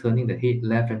exercises, turning the head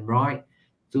left and right.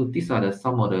 So these are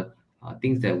some of the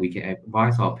things that we can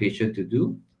advise our patient to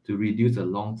do to reduce the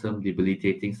long-term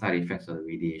debilitating side effects of the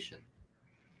radiation.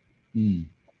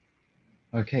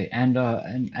 Okay, and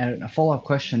a follow-up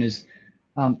question is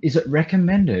it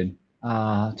recommended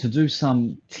to do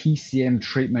some TCM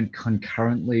treatment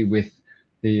concurrently with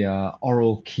the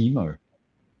oral chemo?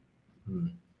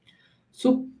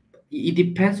 So it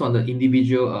depends on the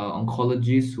individual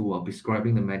oncologists who are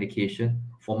prescribing the medication.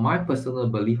 For my personal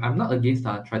belief, I'm not against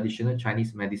traditional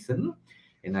Chinese medicine,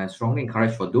 and I strongly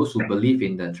encourage for those who believe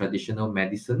in the traditional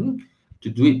medicine to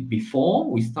do it before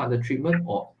we start the treatment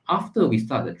or after we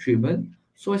start the treatment,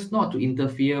 so as not to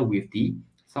interfere with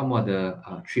some of the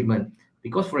treatment.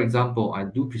 Because, for example, I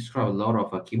do prescribe a lot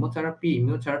of chemotherapy,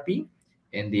 immunotherapy,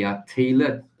 and they are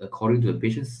tailored according to the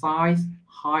patient's size,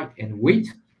 height, and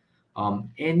weight.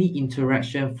 Any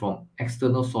interaction from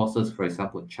external sources, for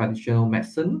example, traditional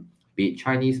medicine, be it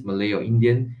Chinese, Malay, or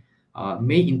Indian,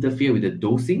 may interfere with the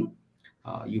dosing.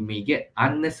 You may get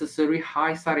unnecessary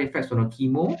high side effects from the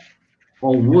chemo,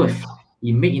 or worse,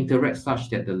 it may interact such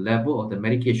that the level of the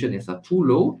medication is too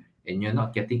low and you're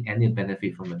not getting any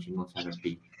benefit from the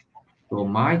chemotherapy. So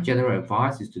my general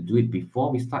advice is to do it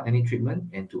before we start any treatment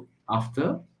and to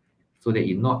after, so that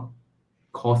it not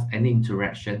cause any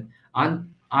interaction,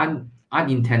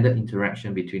 unintended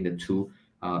interaction between the two.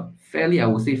 I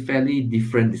would say, fairly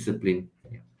different discipline.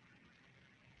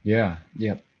 Yeah,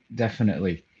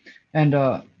 definitely. And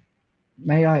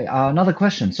may I another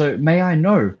question? So may I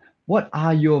know, what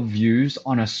are your views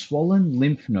on a swollen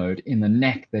lymph node in the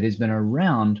neck that has been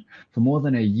around for more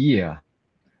than a year?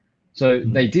 So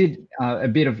they did a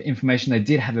bit of information. They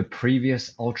did have a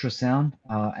previous ultrasound,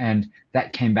 and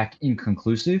that came back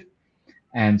inconclusive.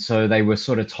 And so they were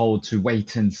sort of told to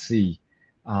wait and see.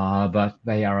 But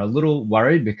they are a little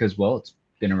worried because, well, it's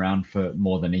been around for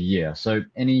more than a year. So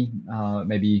any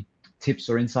maybe tips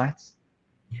or insights?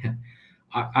 Yeah,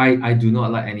 I do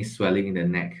not like any swelling in the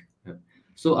neck.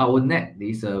 So our neck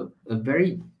is a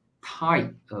very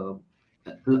tight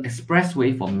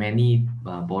expressway for many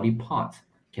body parts.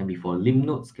 Can be for lymph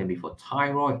nodes, can be for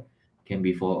thyroid, can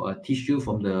be for a tissue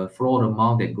from the floor of the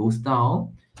mouth that goes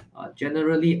down.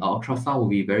 Generally, ultrasound will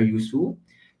be very useful.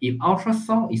 If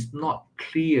ultrasound is not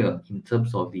clear in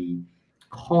terms of the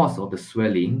cause of the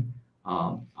swelling,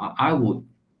 I would,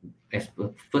 as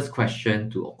the first question,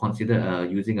 to consider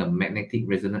using a magnetic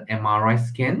resonance MRI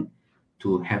scan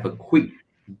to have a quick,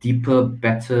 deeper,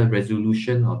 better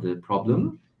resolution of the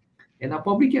problem. And I'll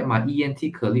probably get my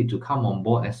ENT colleague to come on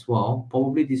board as well.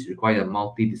 Probably this requires a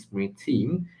multidisciplinary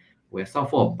team where some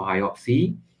form of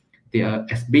biopsy. They are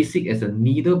as basic as a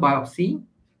needle biopsy,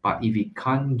 but if we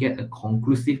can't get a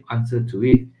conclusive answer to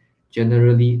it,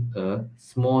 generally a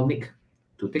small nick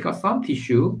to take out some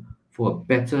tissue for a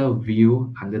better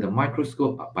view under the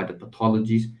microscope by the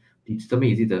pathologist to determine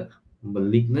is it a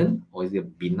malignant or is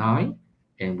it benign,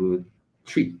 and we'll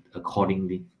treat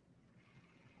accordingly.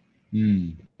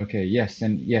 Okay, yes,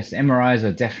 and yes, MRIs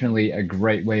are definitely a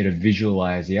great way to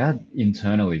visualize,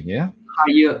 internally,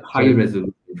 Higher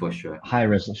resolution for sure. Higher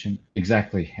resolution,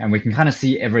 exactly, and we can kind of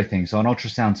see everything. So on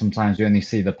ultrasound, sometimes we only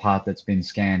see the part that's been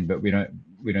scanned, but we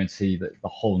don't see the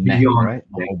whole neck, right?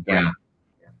 The whole brain.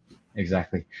 Yeah.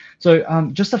 Exactly. So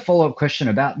just a follow-up question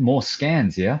about more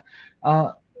scans.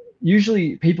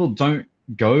 Usually people don't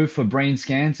go for brain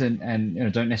scans and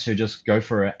don't necessarily just go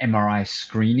for an MRI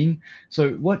screening.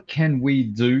 So what can we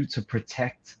do to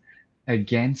protect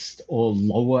against or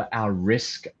lower our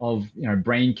risk of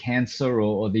brain cancer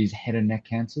or these head and neck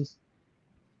cancers?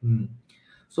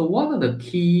 So one of the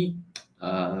key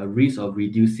risks of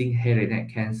reducing head and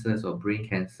neck cancers or brain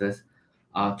cancers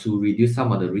are to reduce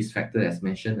some of the risk factors as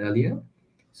mentioned earlier.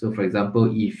 So for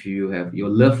example, if you have your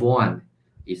loved one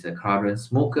is a current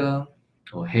smoker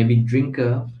or heavy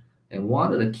drinker, and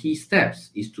one of the key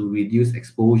steps is to reduce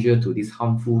exposure to these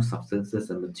harmful substances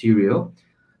and material,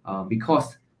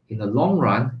 because in the long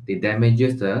run, they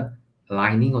damages the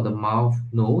lining of the mouth,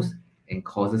 nose, and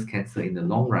causes cancer in the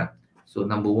long run. So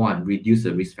number one, reduce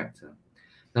the risk factor.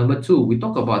 Number two, we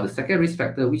talk about the second risk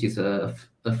factor, which is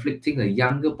afflicting the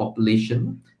younger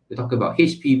population. We talk about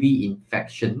HPV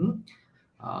infection.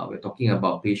 We're talking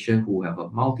about patients who have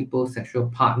multiple sexual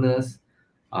partners,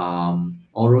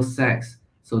 oral sex.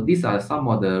 So these are some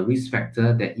of the risk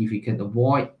factors that if we can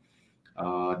avoid,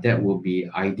 that will be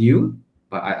ideal.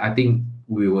 But I think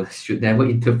should never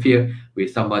interfere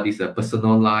with somebody's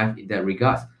personal life in that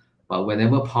regards. But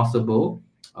whenever possible,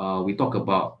 We talk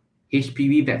about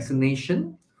HPV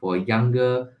vaccination for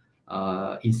younger.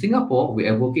 In Singapore, we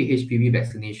advocate HPV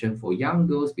vaccination for young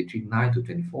girls between 9 to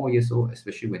 24 years old,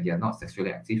 especially when they are not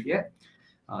sexually active yet.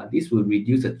 This will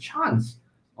reduce the chance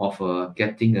of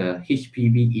getting a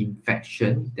HPV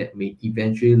infection that may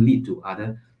eventually lead to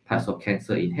other types of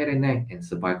cancer in head and neck and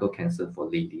cervical cancer for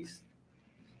ladies.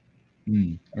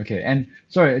 Okay, and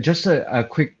sorry, just a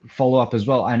quick follow-up as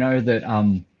well. I know that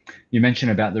you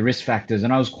mentioned about the risk factors,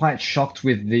 and I was quite shocked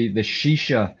with the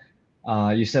shisha.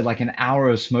 You said like an hour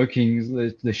of smoking,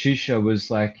 the shisha was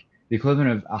like the equivalent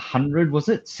of 100, was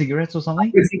it, cigarettes or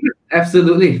something?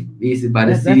 Absolutely, it's by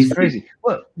the That's CDC. crazy.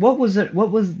 What was it?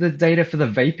 What was the data for the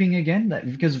vaping again?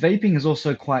 Because vaping is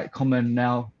also quite common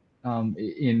now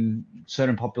in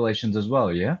certain populations as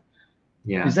well. Yeah.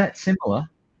 Yeah. Is that similar?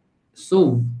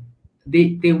 So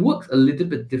they work a little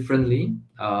bit differently.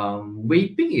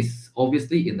 Vaping is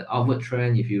obviously in the upward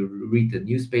trend. If you read the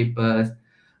newspapers,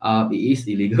 it is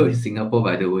illegal in Singapore,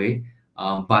 by the way.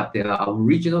 But there are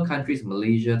regional countries,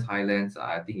 Malaysia, Thailand.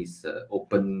 I think it's an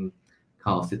open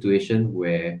kind of situation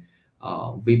where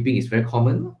vaping is very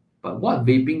common. But what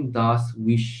vaping does,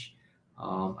 which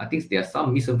I think there are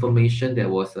some misinformation that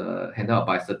was handed out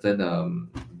by certain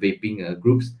vaping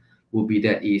groups, will be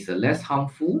that it is less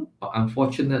harmful, but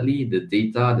unfortunately, the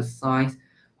data, the science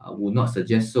will not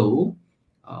suggest so.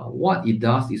 What it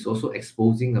does is also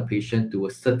exposing a patient to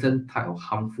a certain type of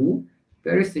harmful,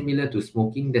 very similar to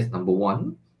smoking. That's number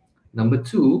one. Number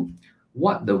two,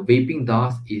 what the vaping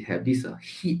does is have this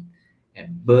heat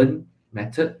and burn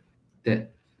method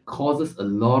that causes a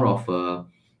lot of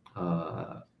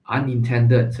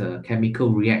unintended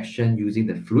chemical reaction using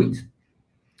the fluid.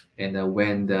 And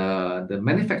when the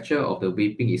manufacturer of the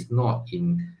vaping is not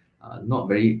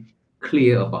very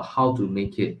clear about how to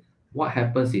make it, what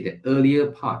happens in the earlier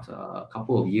part, a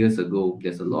couple of years ago,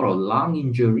 there's a lot of lung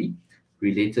injury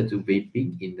related to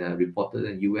vaping reported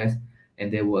in the US,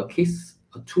 and there were a case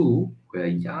or two where a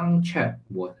young chap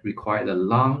was required a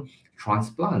lung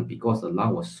transplant because the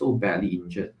lung was so badly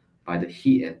injured by the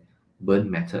heat and burn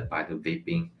method by the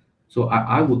vaping. So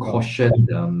I would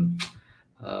caution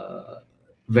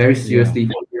very seriously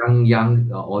for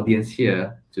young audience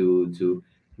here to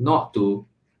not to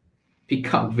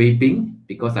pick up vaping,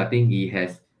 because I think it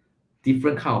has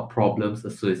different kind of problems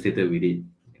associated with it.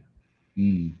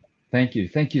 Thank you.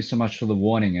 Thank you so much for the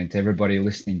warning, and to everybody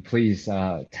listening, please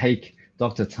take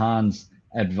Dr. Tan's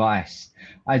advice.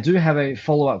 I do have a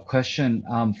follow-up question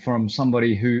from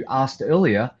somebody who asked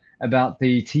earlier about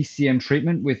the TCM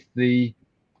treatment with the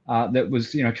that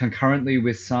was concurrently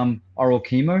with some oral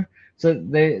chemo. So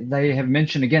they have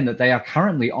mentioned again that they are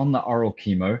currently on the oral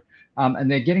chemo, and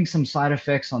they're getting some side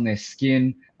effects on their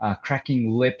skin, cracking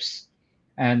lips,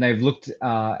 and they've looked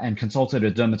and consulted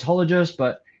a dermatologist,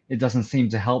 but it doesn't seem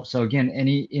to help. So again,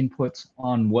 any input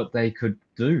on what they could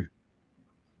do?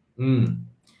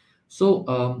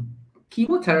 So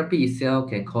chemotherapy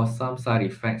itself can cause some side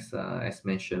effects, as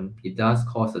mentioned. It does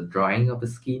cause a drying of the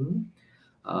skin.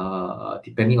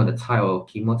 Depending on the type of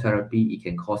chemotherapy, it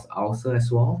can cause ulcer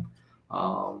as well.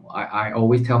 I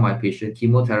always tell my patient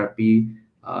chemotherapy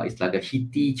is like a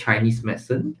heaty Chinese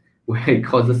medicine where it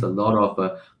causes a lot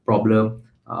of problem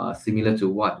similar to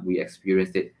what we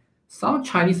experienced it. Some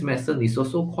Chinese medicine is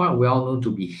also quite well known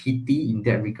to be heaty in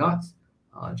that regards.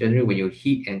 Generally, when you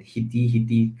heat and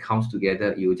heaty comes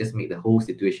together, it will just make the whole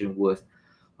situation worse.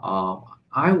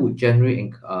 I would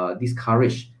generally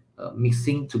discourage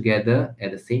mixing together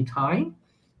at the same time.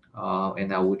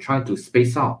 And I would try to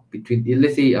space out between,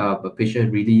 let's say a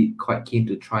patient really quite keen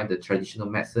to try the traditional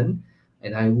medicine,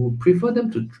 and I would prefer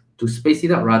them to space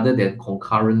it out rather than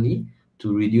concurrently,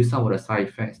 to reduce some of the side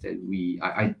effects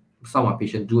that some of our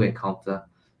patients do encounter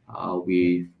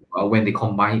when they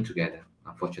combine it together,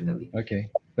 unfortunately. Okay,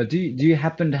 but do you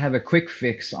happen to have a quick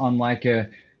fix on like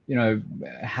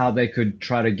how they could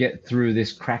try to get through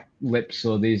this cracked lips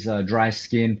or these dry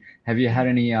skin? Have you had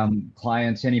any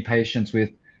clients, any patients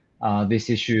with this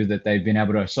issue that they've been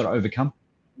able to sort of overcome?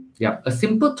 Yeah, a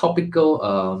simple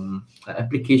topical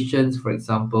applications, for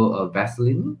example,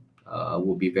 Vaseline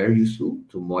would be very useful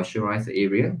to moisturize the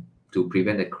area to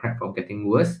prevent the crack from getting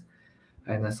worse.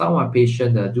 And some of my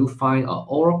patients do find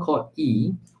Oracort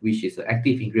E, which is an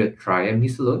active ingredient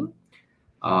triamcinolone,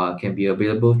 can be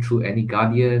available through any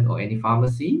Guardian or any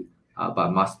pharmacy,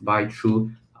 but must buy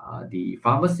through the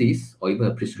pharmacist or even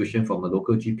a prescription from a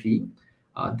local GP.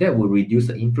 That will reduce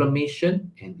the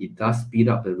inflammation, and it does speed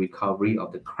up the recovery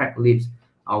of the cracked lips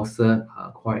ulcer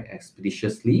quite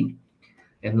expeditiously.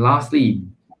 And lastly,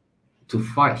 to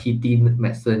fight heating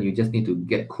medicine, you just need to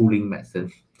get cooling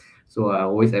medicine. So I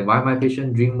always advise my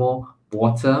patient drink more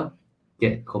water,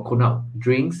 get coconut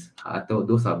drinks.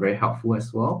 Those are very helpful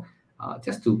as well,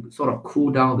 just to sort of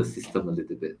cool down the system a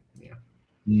little bit. Yeah.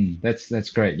 That's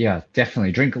great. Yeah,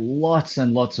 definitely. Drink lots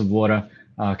and lots of water.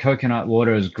 Coconut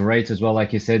water is great as well.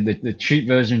 Like you said, the cheap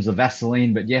versions of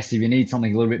Vaseline. But yes, if you need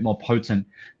something a little bit more potent,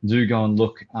 do go and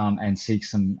look and seek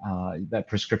some that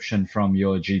prescription from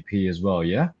your GP as well.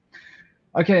 Yeah.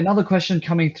 Okay, another question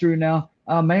coming through now.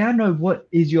 May I know what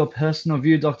is your personal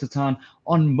view, Dr. Tan,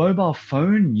 on mobile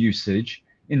phone usage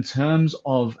in terms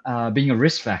of being a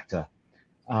risk factor?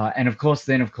 And of course,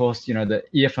 you know, the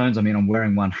earphones, I mean, I'm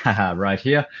wearing one right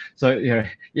here. So, you know,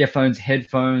 earphones,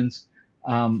 headphones,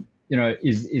 you know,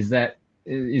 is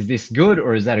this good,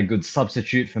 or is that a good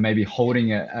substitute for maybe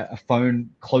holding a phone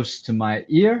close to my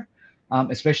ear,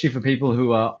 especially for people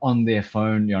who are on their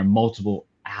phone, you know, multiple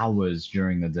hours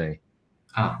during the day?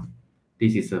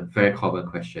 This is a very common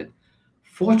question.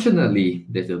 Fortunately,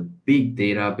 there's a big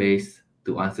database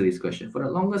to answer this question. For the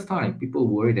longest time, people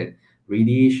worry that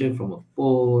radiation from a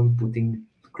phone, putting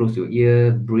close to your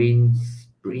ear, brain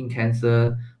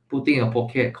cancer, putting in a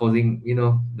pocket, causing, you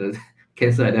know, the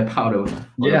cancer at that part of the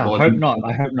body. I hope not.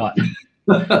 I hope not.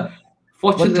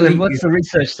 Fortunately, what's the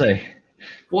research say?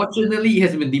 Fortunately, it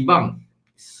has been debunked.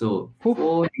 So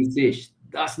phone usage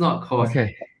does not cause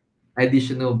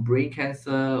additional brain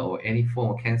cancer or any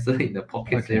form of cancer in the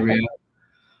pocket area.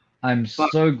 I'm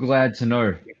so glad to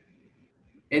know.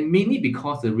 And mainly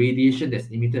because the radiation that's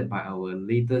emitted by our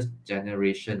latest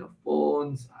generation of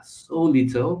phones are so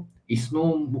little, it's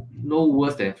no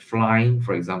worse than flying,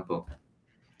 for example.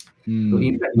 So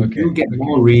in fact, you get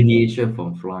more radiation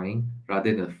from flying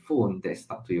rather than a phone that's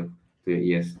stuck to your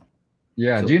ears.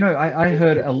 Yeah, so, do you know, I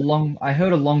heard a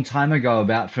long time ago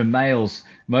about, for males,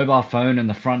 mobile phone in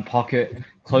the front pocket,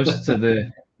 close to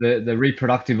the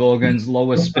reproductive organs,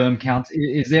 lower sperm counts.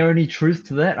 Is there any truth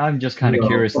to that? I'm just kind of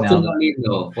curious now.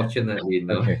 Fortunately,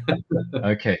 no.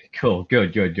 Okay, cool,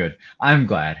 good. I'm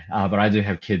glad, but I do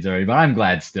have kids already, but I'm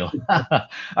glad still. All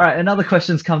right, another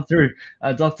question's come through,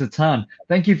 Dr. Tan.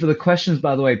 Thank you for the questions,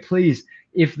 by the way. Please,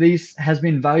 if this has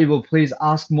been valuable, please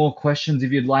ask more questions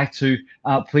if you'd like to.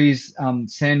 Please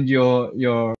send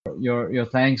your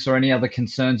thanks or any other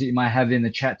concerns that you might have in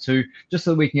the chat too, just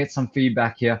so we can get some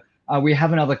feedback here. We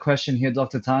have another question here,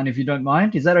 Dr. Tan, if you don't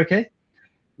mind. Is that okay?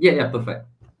 Yeah, perfect.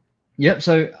 Yep.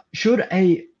 So should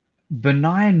a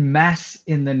benign mass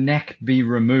in the neck be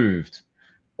removed,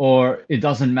 or it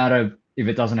doesn't matter if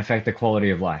it doesn't affect the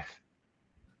quality of life?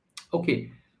 Okay.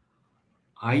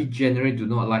 I generally do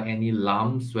not like any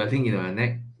lump swelling in the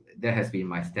neck. That has been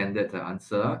my standard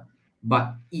answer.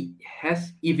 But if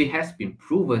it has been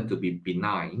proven to be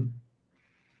benign,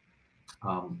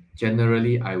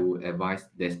 generally I would advise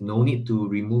there's no need to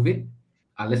remove it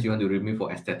unless you want to remove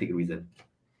for aesthetic reason.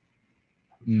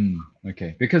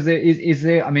 Okay, because is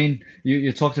there, I mean,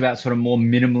 you talked about sort of more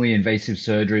minimally invasive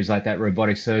surgeries like that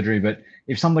robotic surgery, but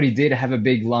if somebody did have a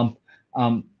big lump,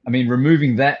 I mean,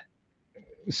 removing that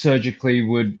surgically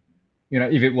would, you know,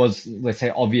 if it was, let's say,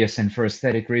 obvious and for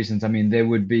aesthetic reasons, I mean, there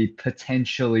would be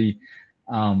potentially,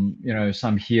 you know,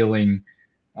 some healing,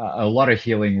 a lot of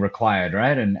healing required,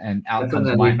 right? And outcomes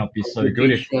definitely might not be so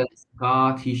good. If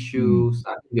scar tissues,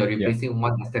 you're replacing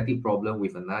one aesthetic problem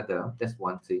with another. That's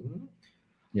one thing.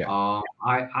 Yeah.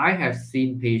 I have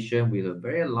seen patients with a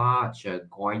very large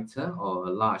goiter or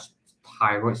a large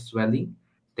thyroid swelling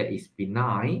that is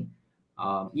benign.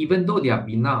 Even though they are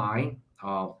benign,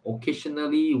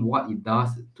 occasionally what it does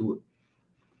to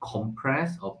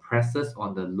compress or presses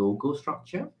on the local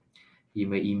structure, it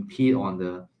may impede on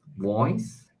the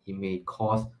voice. It may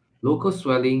cause local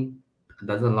swelling,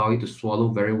 doesn't allow you to swallow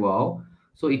very well.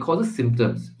 So it causes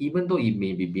symptoms. Even though it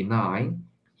may be benign,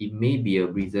 it may be a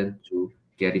reason to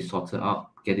get it sorted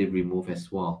out, get it removed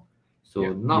as well.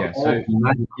 So not all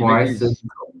benign requires surgery,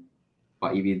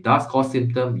 but if it does cause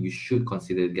symptoms, you should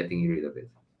consider getting rid of it.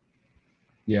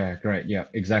 Yeah, great. Yeah,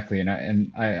 exactly.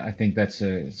 And I think that's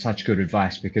such good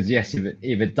advice, because yes,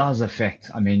 if it does affect,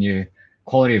 I mean, your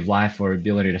quality of life or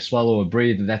ability to swallow or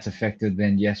breathe, if that's affected,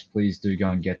 then yes, please do go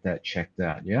and get that checked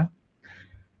out. Yeah.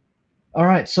 All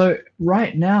right. So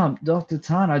right now, Dr.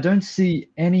 Tan, I don't see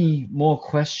any more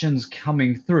questions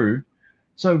coming through.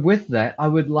 So with that, I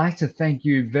would like to thank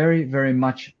you very, very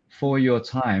much for your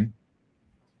time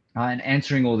and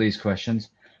answering all these questions.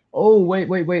 Oh,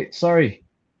 wait. Sorry.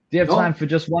 Do you have time for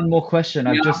just one more question?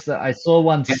 Yeah. I saw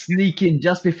one sneak in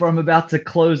just before I'm about to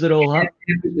close it all up.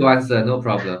 To answer, no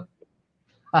problem.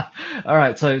 All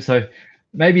right. So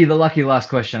maybe the lucky last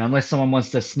question, unless someone wants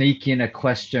to sneak in a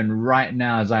question right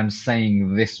now as I'm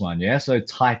saying this one. Yeah. So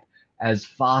type as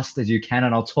fast as you can,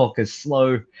 and I'll talk as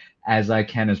slow as I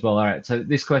can as well. All right. So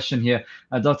this question here,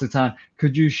 Dr. Tan,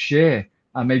 could you share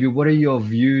maybe what are your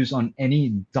views on any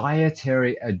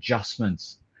dietary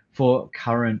adjustments for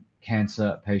current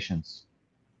cancer patients?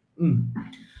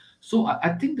 So I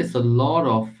think there's a lot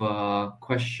of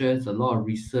questions, a lot of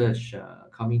research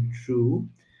coming through.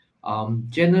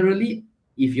 Generally,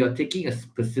 if you're taking a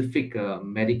specific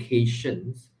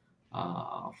medications,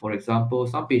 for example,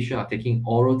 some patients are taking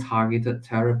oral targeted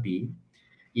therapy,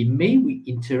 it may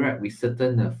interact with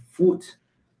certain food.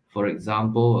 For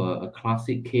example, a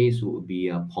classic case would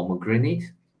be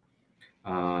pomegranate,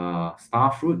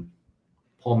 starfruit,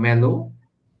 pomelo.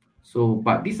 So,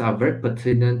 but these are very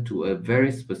pertinent to a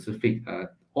very specific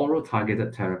oral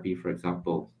targeted therapy, for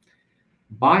example.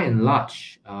 By and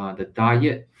large, the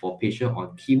diet for patients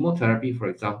on chemotherapy, for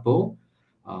example,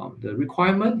 the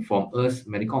requirement from us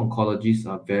medical oncologists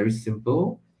are very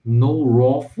simple. No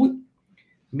raw food,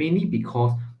 mainly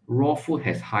because raw food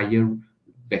has higher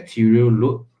bacterial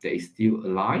load that is still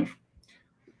alive.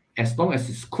 As long as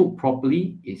it's cooked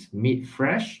properly, it's made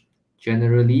fresh,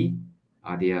 generally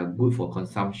they are good for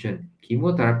consumption.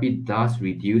 Chemotherapy does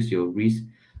reduce your risk,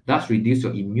 does reduce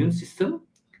your immune system,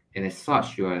 and as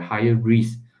such, you are at higher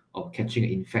risk of catching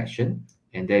an infection.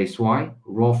 And that is why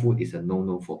raw food is a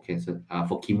no-no for cancer,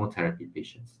 for chemotherapy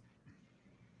patients.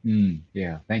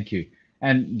 Yeah, thank you.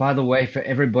 And by the way, for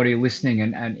everybody listening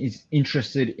and is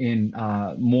interested in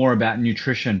more about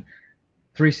nutrition,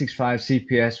 365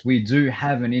 CPS, we do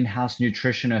have an in-house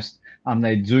nutritionist.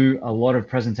 They do a lot of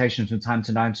presentations from time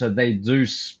to time, so they do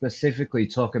specifically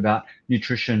talk about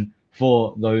nutrition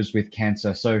for those with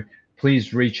cancer. So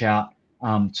please reach out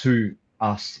to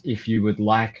us if you would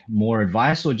like more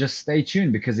advice, or just stay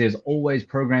tuned because there's always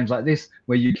programs like this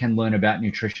where you can learn about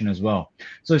nutrition as well.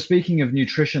 So speaking of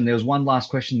nutrition, there was one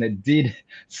last question that did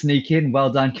sneak in.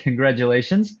 Well done,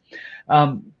 congratulations.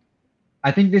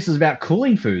 I think this is about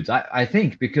cooling foods. I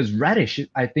think because radish,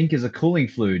 I think, is a cooling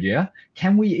food. Yeah,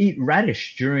 can we eat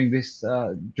radish during this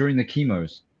during the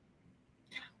chemos?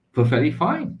 Perfectly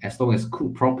fine, as long as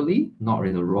cooked properly, not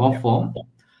in a raw form.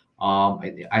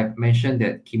 I mentioned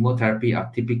that chemotherapy are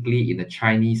typically in the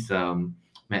Chinese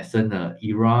medicine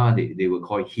era. They will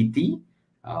call it HITI.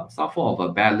 Some form of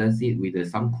a balance it with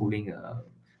some cooling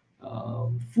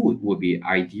food would be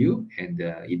ideal, and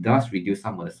it does reduce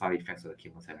some of the side effects of the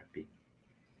chemotherapy.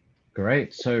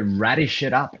 Great. So radish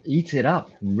it up, eat it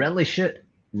up, relish it,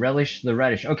 relish the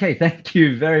radish. Okay, thank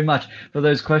you very much for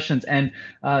those questions. And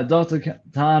Dr.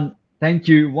 Tan, thank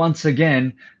you once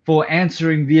again for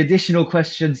answering the additional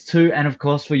questions too, and of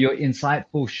course for your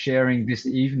insightful sharing this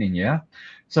evening. Yeah.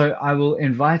 So I will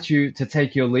invite you to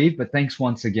take your leave, but thanks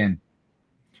once again.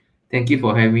 Thank you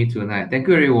for having me tonight. Thank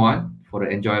you everyone for the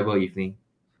enjoyable evening.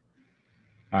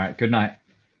 All right, good night.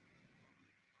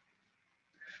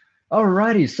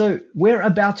 Alrighty, so we're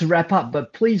about to wrap up,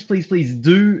 but please, please, please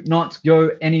do not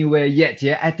go anywhere yet.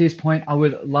 Yeah, at this point, I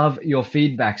would love your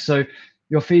feedback. So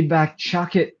your feedback,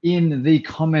 chuck it in the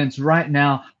comments right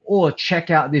now, or check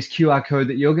out this QR code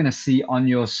that you're going to see on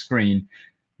your screen.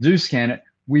 Do scan it.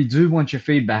 We do want your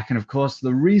feedback. And of course,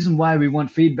 the reason why we want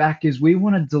feedback is we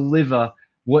want to deliver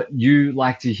what you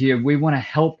like to hear. We want to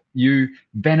help you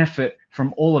benefit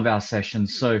from all of our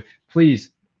sessions. So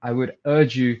please, I would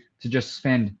urge you to just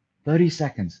spend 30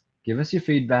 seconds, give us your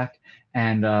feedback,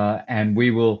 and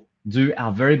we will do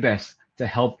our very best to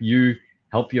help you,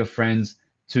 help your friends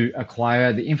to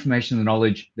acquire the information and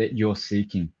knowledge that you're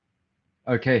seeking.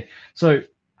 Okay, so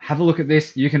have a look at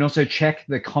this. You can also check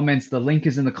the comments. The link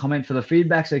is in the comment for the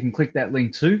feedback, so you can click that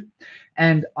link too.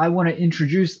 And I want to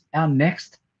introduce our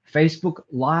next Facebook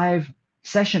Live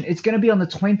session. It's going to be on the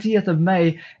 20th of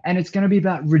May, and it's going to be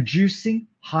about reducing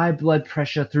high blood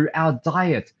pressure through our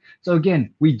diet. So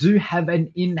again, we do have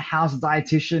an in-house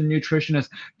dietitian, nutritionist,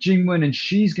 Jingwen, and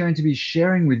she's going to be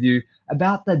sharing with you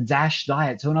about the DASH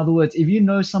diet. So in other words, if you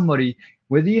know somebody,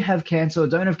 whether you have cancer or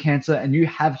don't have cancer, and you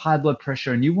have high blood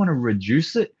pressure and you want to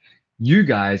reduce it, you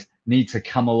guys need to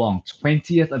come along.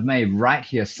 20th of May, right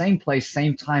here, same place,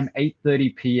 same time,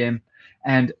 8:30 p.m.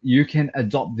 And you can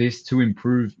adopt this to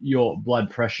improve your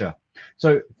blood pressure.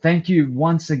 So thank you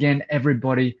once again,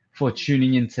 everybody, for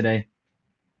tuning in today.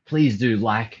 Please do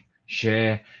like,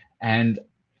 share, and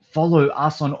follow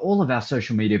us on all of our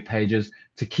social media pages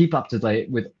to keep up to date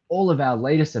with all of our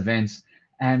latest events.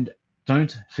 And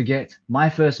don't forget my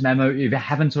first memo. If you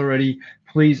haven't already,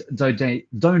 please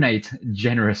donate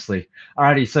generously.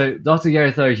 Alrighty, so Dr.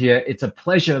 Gareth O here. It's a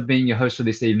pleasure being your host for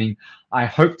this evening. I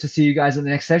hope to see you guys in the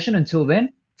next session. Until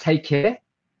then, take care,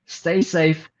 stay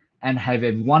safe, and have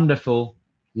a wonderful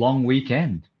long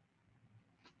weekend.